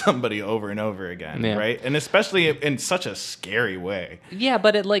on somebody over and over again, right? And especially in such a scary way. Yeah,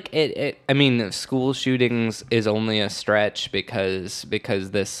 but I mean, school shootings is only a stretch because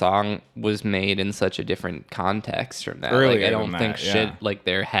this song was made in such a different context from that. Earlier like, I don't think that, like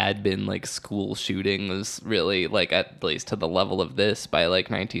there had been like school shootings really like at least to the level of this by like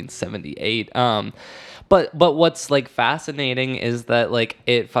 1978. But what's like fascinating is that like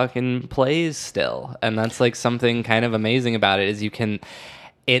it fucking plays still, and that's like something kind of amazing about it is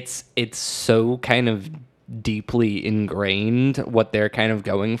it's so kind of deeply ingrained what they're kind of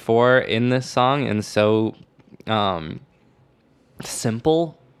going for in this song, and so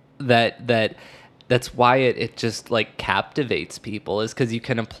simple that's why it just like captivates people, is because you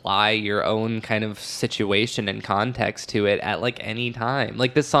can apply your own kind of situation and context to it at like any time.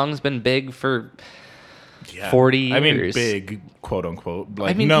 Like this song's been big for 40 years. I mean, big, quote unquote.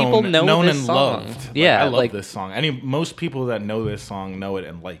 Like, I mean, known, people know known this and song. loved. Yeah, I love like, this song. Most people that know this song know it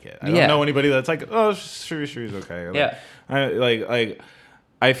and like it. I don't know anybody that's like, oh, sure, he's okay. Like,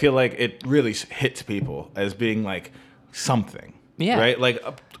 I feel like it really hits people as being like something. Yeah. Right? Like,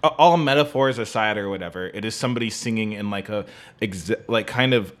 all metaphors aside or whatever, it is somebody singing in like a like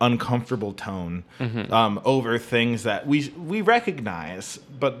kind of uncomfortable tone over things that we recognize,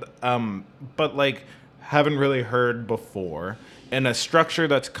 but like haven't really heard before, in a structure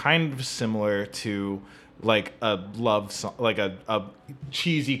that's kind of similar to like a love song, like a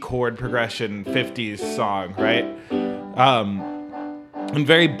cheesy chord progression 50s song, right? And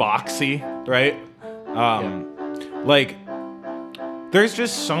very boxy, right? Like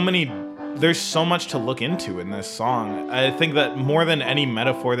there's so much to look into in this song. I think that more than any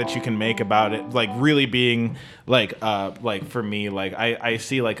metaphor that you can make about it, like really being like for me, like I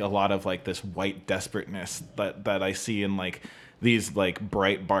see like a lot of like this white desperateness that I see in like these like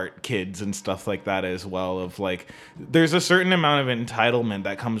Breitbart kids and stuff like that as well, of like there's a certain amount of entitlement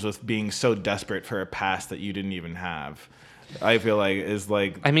that comes with being so desperate for a past that you didn't even have. I feel like is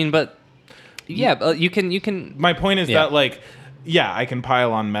like, I mean, but yeah, you can my point is that like, yeah, I can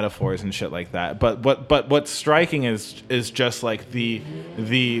pile on metaphors and shit like that, but what's striking is just like the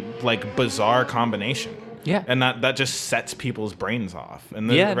like bizarre combination. Yeah, and that just sets people's brains off, and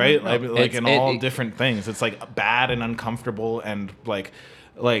then, right, like in all different things, it's like bad and uncomfortable, and like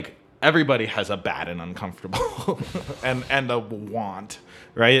everybody has a bad and uncomfortable, and a want,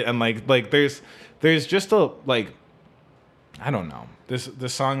 right, and like there's just a like, I don't know, this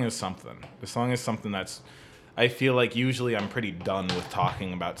song is something. The song is something that's, I feel like usually I'm pretty done with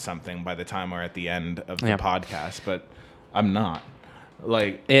talking about something by the time we're at the end of the podcast, but I'm not.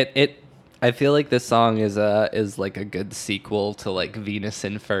 Like I feel like this song is like a good sequel to like Venus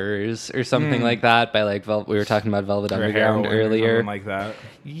in Furs or something like that, by like we were talking about Velvet Underground earlier, or something like that.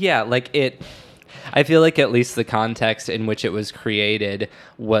 Yeah, like it. I feel like at least the context in which it was created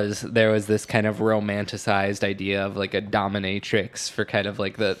there was this kind of romanticized idea of like a dominatrix for kind of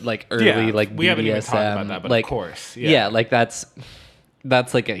like the like early like BDSM. We haven't even talked about that, but like, of course, yeah, like that's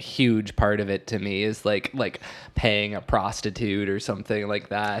like a huge part of it to me, is like paying a prostitute or something like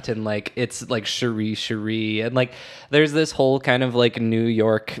that, and like it's like cherie, and like there's this whole kind of like New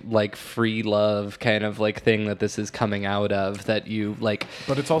York like free love kind of like thing that this is coming out of, that you like,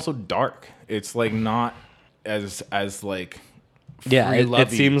 but it's also dark. It's like not as like it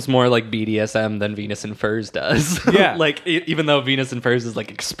seems more like BDSM than Venus in Furs does. Yeah, like even though Venus in Furs is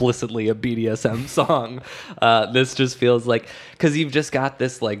like explicitly a BDSM song, this just feels like, because you've just got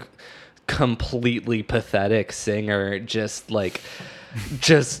this like completely pathetic singer just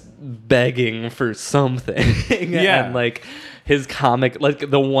begging for something. Yeah, and like his comic,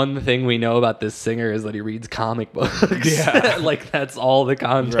 like the one thing we know about this singer is that he reads comic books. Yeah, like that's all the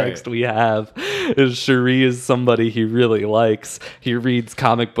context we have. Is Cherie is somebody he really likes. He reads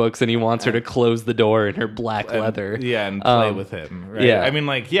comic books and he wants her to close the door in her black leather. Yeah, and play with him. Right? Yeah, I mean,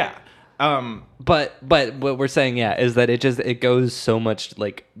 like, yeah. But what we're saying, is that it goes so much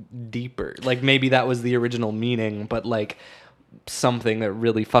like deeper. Like maybe that was the original meaning, but like something that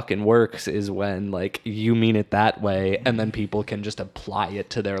really fucking works is when like you mean it that way and then people can just apply it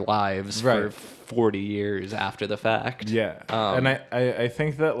to their lives for 40 years after the fact. Yeah. And I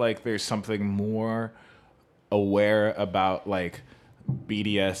think that like there's something more aware about like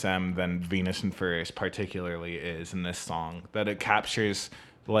BDSM than Venus and Furious particularly is in this song, that it captures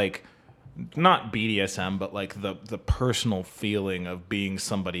like not BDSM, but like the personal feeling of being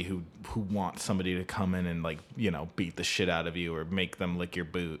somebody who wants somebody to come in and like, you know, beat the shit out of you or make them lick your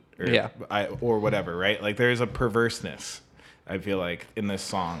boot or whatever, right? Like there's a perverseness, I feel like, in this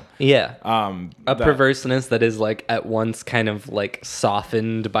song. Yeah. Perverseness that is like at once kind of like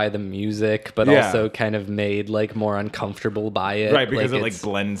softened by the music, but also kind of made like more uncomfortable by it. Right, because it like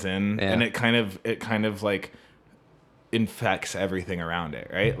blends in and it kind of like infects everything around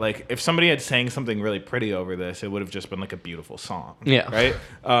it, right? Like if somebody had sang something really pretty over this, it would have just been like a beautiful song. Yeah. Right?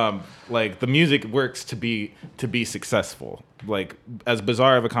 Like the music works to be successful. Like as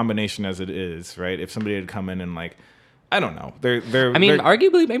bizarre of a combination as it is, right? If somebody had come in and like, I don't know.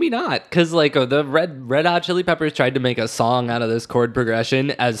 Arguably, maybe not, because like the Red Hot Chili Peppers tried to make a song out of this chord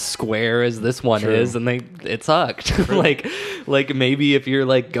progression as square as this one is, and it sucked. like maybe if you're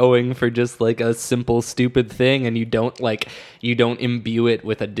like going for just like a simple stupid thing, and you don't imbue it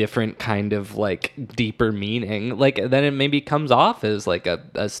with a different kind of like deeper meaning, like then it maybe comes off as like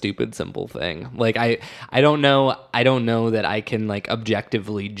a stupid simple thing. Like I don't know that I can like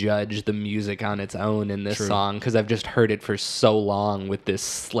objectively judge the music on its own in this song, because I've just heard it for so long with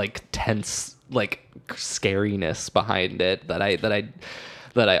this like tense like scariness behind it that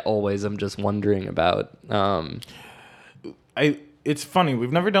I always am just wondering about. It's funny,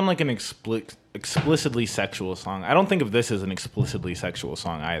 we've never done like an explicitly sexual song. I don't think of this as an explicitly sexual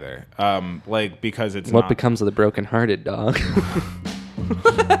song either. Like because it's what becomes of the broken-hearted dog.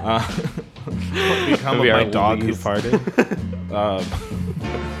 What become of my dog who farted.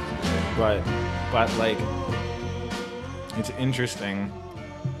 But like, it's interesting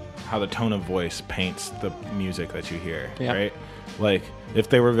how the tone of voice paints the music that you hear, right? Like, if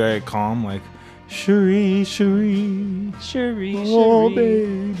they were very calm, like, Cherie, Cherie, Cherie, oh,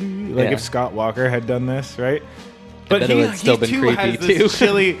 baby. Like, if Scott Walker had done this, right? But he still been creepy has this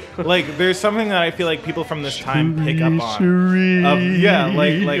chilly, like, there's something that I feel like people from this time pick up on.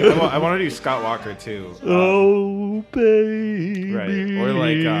 I want to do Scott Walker too. Oh, baby. Right. Or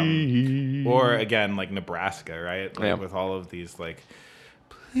like, or again, like Nebraska, right? Like with all of these, like,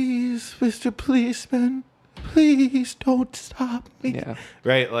 please, Mr. Policeman, please don't stop me. Yeah.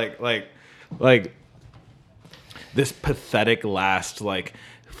 Right. Like this pathetic last, like,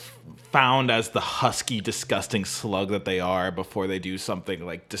 found as the husky, disgusting slug that they are before they do something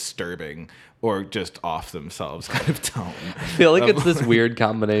like disturbing or just off themselves kind of tone. I feel like it's this weird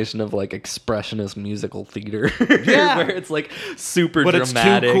combination of like expressionist musical theater, where it's like super dramatic.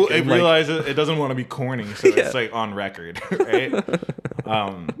 It's too cool. It realizes it doesn't want to be corny, so it's like on record, right?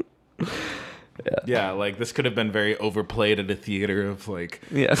 Like this could have been very overplayed at a theater of like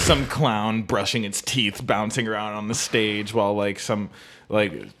some clown brushing its teeth, bouncing around on the stage while like some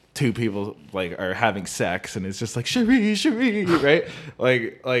like two people like are having sex, and it's just like Cherie, Cherie, right?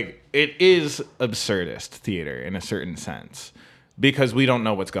 like it is absurdist theater in a certain sense because we don't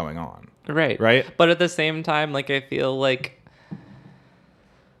know what's going on, right? But at the same time, like I feel like,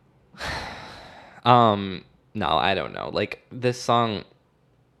 no, I don't know. Like this song,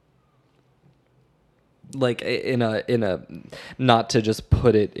 like in a not to just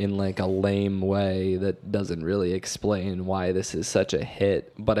put it in like a lame way that doesn't really explain why this is such a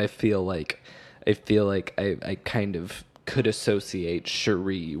hit, but I feel like I kind of could associate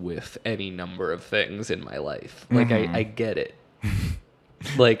Cherie with any number of things in my life. Like I get it.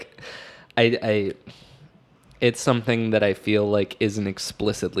 Like I it's something that I feel like isn't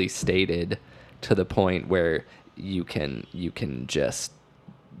explicitly stated to the point where you can just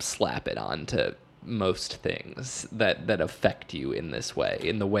slap it onto most things that affect you in this way,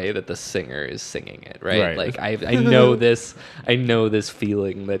 in the way that the singer is singing it, right? Like I know this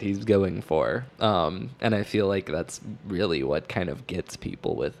feeling that he's going for, and I feel like that's really what kind of gets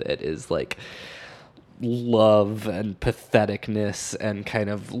people with it, is like love and patheticness and kind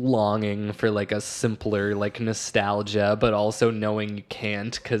of longing for like a simpler like nostalgia, but also knowing you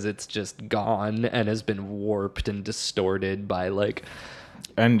can't because it's just gone and has been warped and distorted by like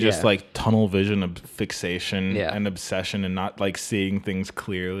and just like tunnel vision of fixation and obsession and not like seeing things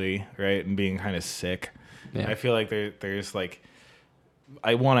clearly, right? And being kind of sick. I feel like there's like,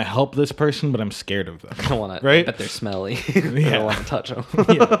 I want to help this person, but I'm scared of them. I want to, right? But they're smelly. I don't want to touch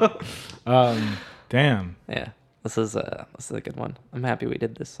them. Damn. Yeah. This is a good one. I'm happy we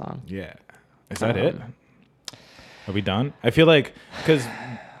did this song. Yeah. Is that it? Are we done? I feel like because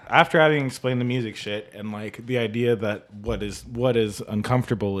after having explained the music shit and like the idea that what is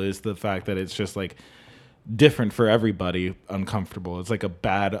uncomfortable is the fact that it's just like different for everybody, uncomfortable. It's like a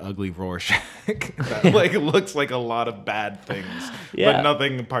bad, ugly Rorschach that like looks like a lot of bad things, but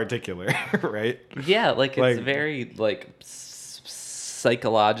nothing in particular, right? Yeah, like it's very like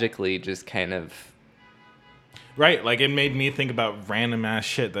psychologically just kind of. Right, like it made me think about random ass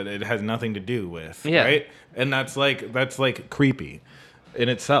shit that it has nothing to do with, right? And that's like creepy in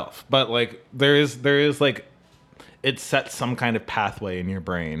itself. But like there is like it sets some kind of pathway in your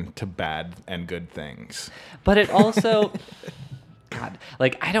brain to bad and good things. But it also God,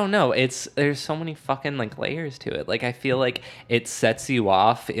 like I don't know, there's so many fucking like layers to it. Like I feel like it sets you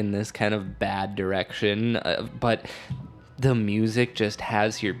off in this kind of bad direction, but the music just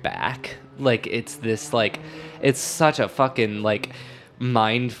has your back. Like it's this like it's such a fucking like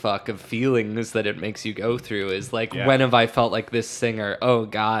mind fuck of feelings that it makes you go through. Is like when have I felt like this singer? Oh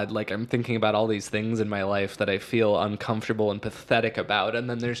God, like I'm thinking about all these things in my life that I feel uncomfortable and pathetic about, and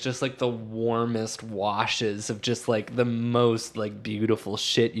then there's just like the warmest washes of just like the most like beautiful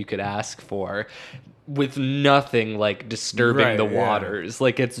shit you could ask for, with nothing like disturbing the waters.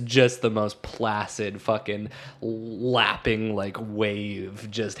 Like it's just the most placid fucking lapping like wave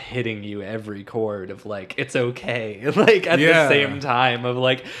just hitting you every chord of like it's okay. Like at the same time of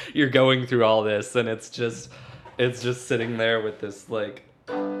like you're going through all this and it's just sitting there with this like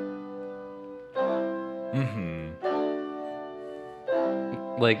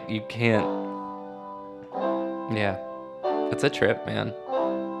like you can't. Yeah, it's a trip, man.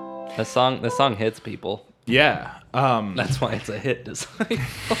 The song hits people. Yeah. That's why it's a hit, Disciple.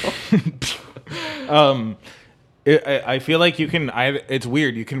 I feel like you can. It's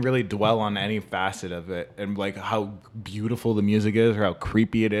weird. You can really dwell on any facet of it, and like how beautiful the music is, or how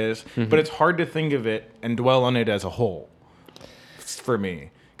creepy it is. Mm-hmm. But it's hard to think of it and dwell on it as a whole. For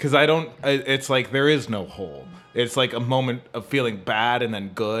me, because I don't. It's like there is no whole. It's like a moment of feeling bad and then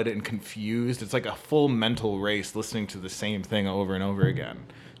good and confused. It's like a full mental race listening to the same thing over and over again.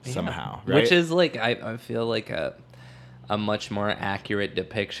 Somehow, right? Which is like I feel like a much more accurate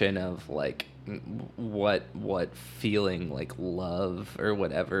depiction of like what feeling like love or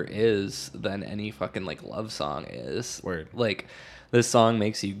whatever is than any fucking like love song is. Word. Like this song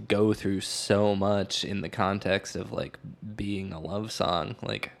makes you go through so much in the context of like being a love song.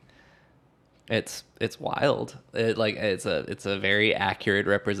 Like it's wild. It's a very accurate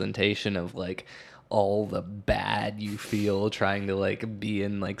representation of like all the bad you feel trying to like be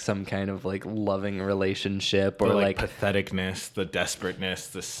in like some kind of like loving relationship, or the, like patheticness, the desperateness,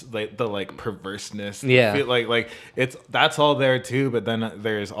 the like perverseness. Yeah, like that's all there too. But then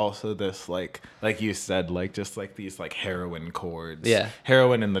there's also this like you said, like just like these like heroin chords. Yeah,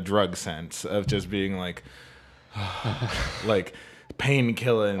 heroin in the drug sense of just being like like pain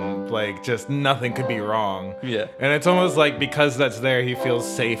killing, like just nothing could be wrong. Yeah. And it's almost like because that's there, he feels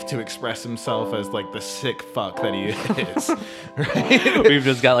safe to express himself as like the sick fuck that he is. Right? We've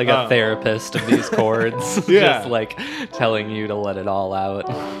just got like a therapist of these chords. Just like telling you to let it all out.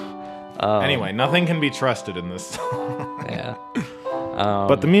 Anyway, nothing can be trusted in this song. Yeah.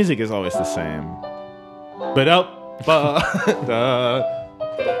 But the music is always the same.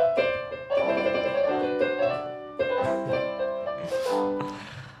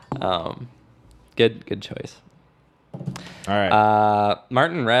 Good choice. All right.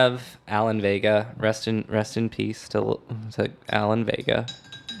 Martin Rev, Alan Vega, rest in peace to Alan Vega.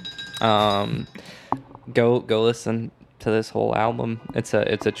 Go listen to this whole album. It's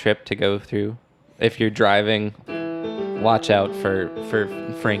a trip to go through. If you're driving, watch out for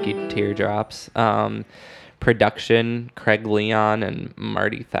Frankie Teardrops. Production, Craig Leon and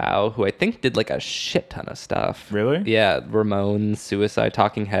Marty Thau, who I think did like a shit ton of stuff. Really? Yeah, Ramones, Suicide,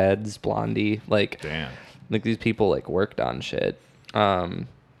 Talking Heads, Blondie, like damn. Like these people like worked on shit.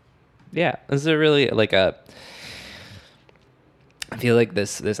 Yeah, this is a really like I feel like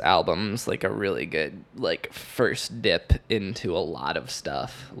this album's like a really good like first dip into a lot of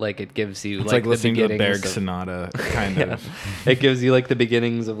stuff. Like it gives you it's like listening the to the Berg Sonata kind of. It gives you like the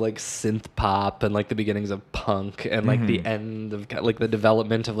beginnings of like synth pop and like the beginnings of punk and like the end of like the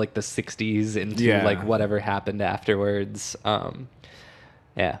development of like the 60s into like whatever happened afterwards.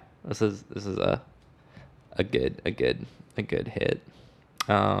 Yeah, this is a good hit.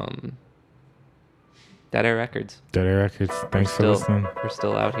 Dead Air Records. Dead Air Records. Thanks for listening. We're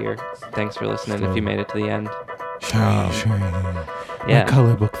still out here. Thanks for listening if you made it to the end. Shiny. Yeah. My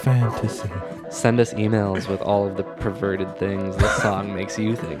color book fantasy. Send us emails with all of the perverted things this song makes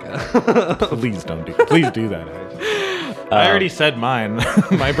you think of. Please do that. I already said mine.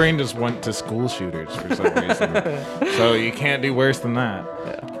 My brain just went to school shooters for some reason. So you can't do worse than that.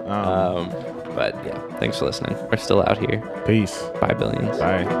 But yeah, thanks for listening. We're still out here. Peace. Bye, billions.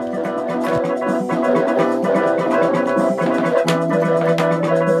 Bye.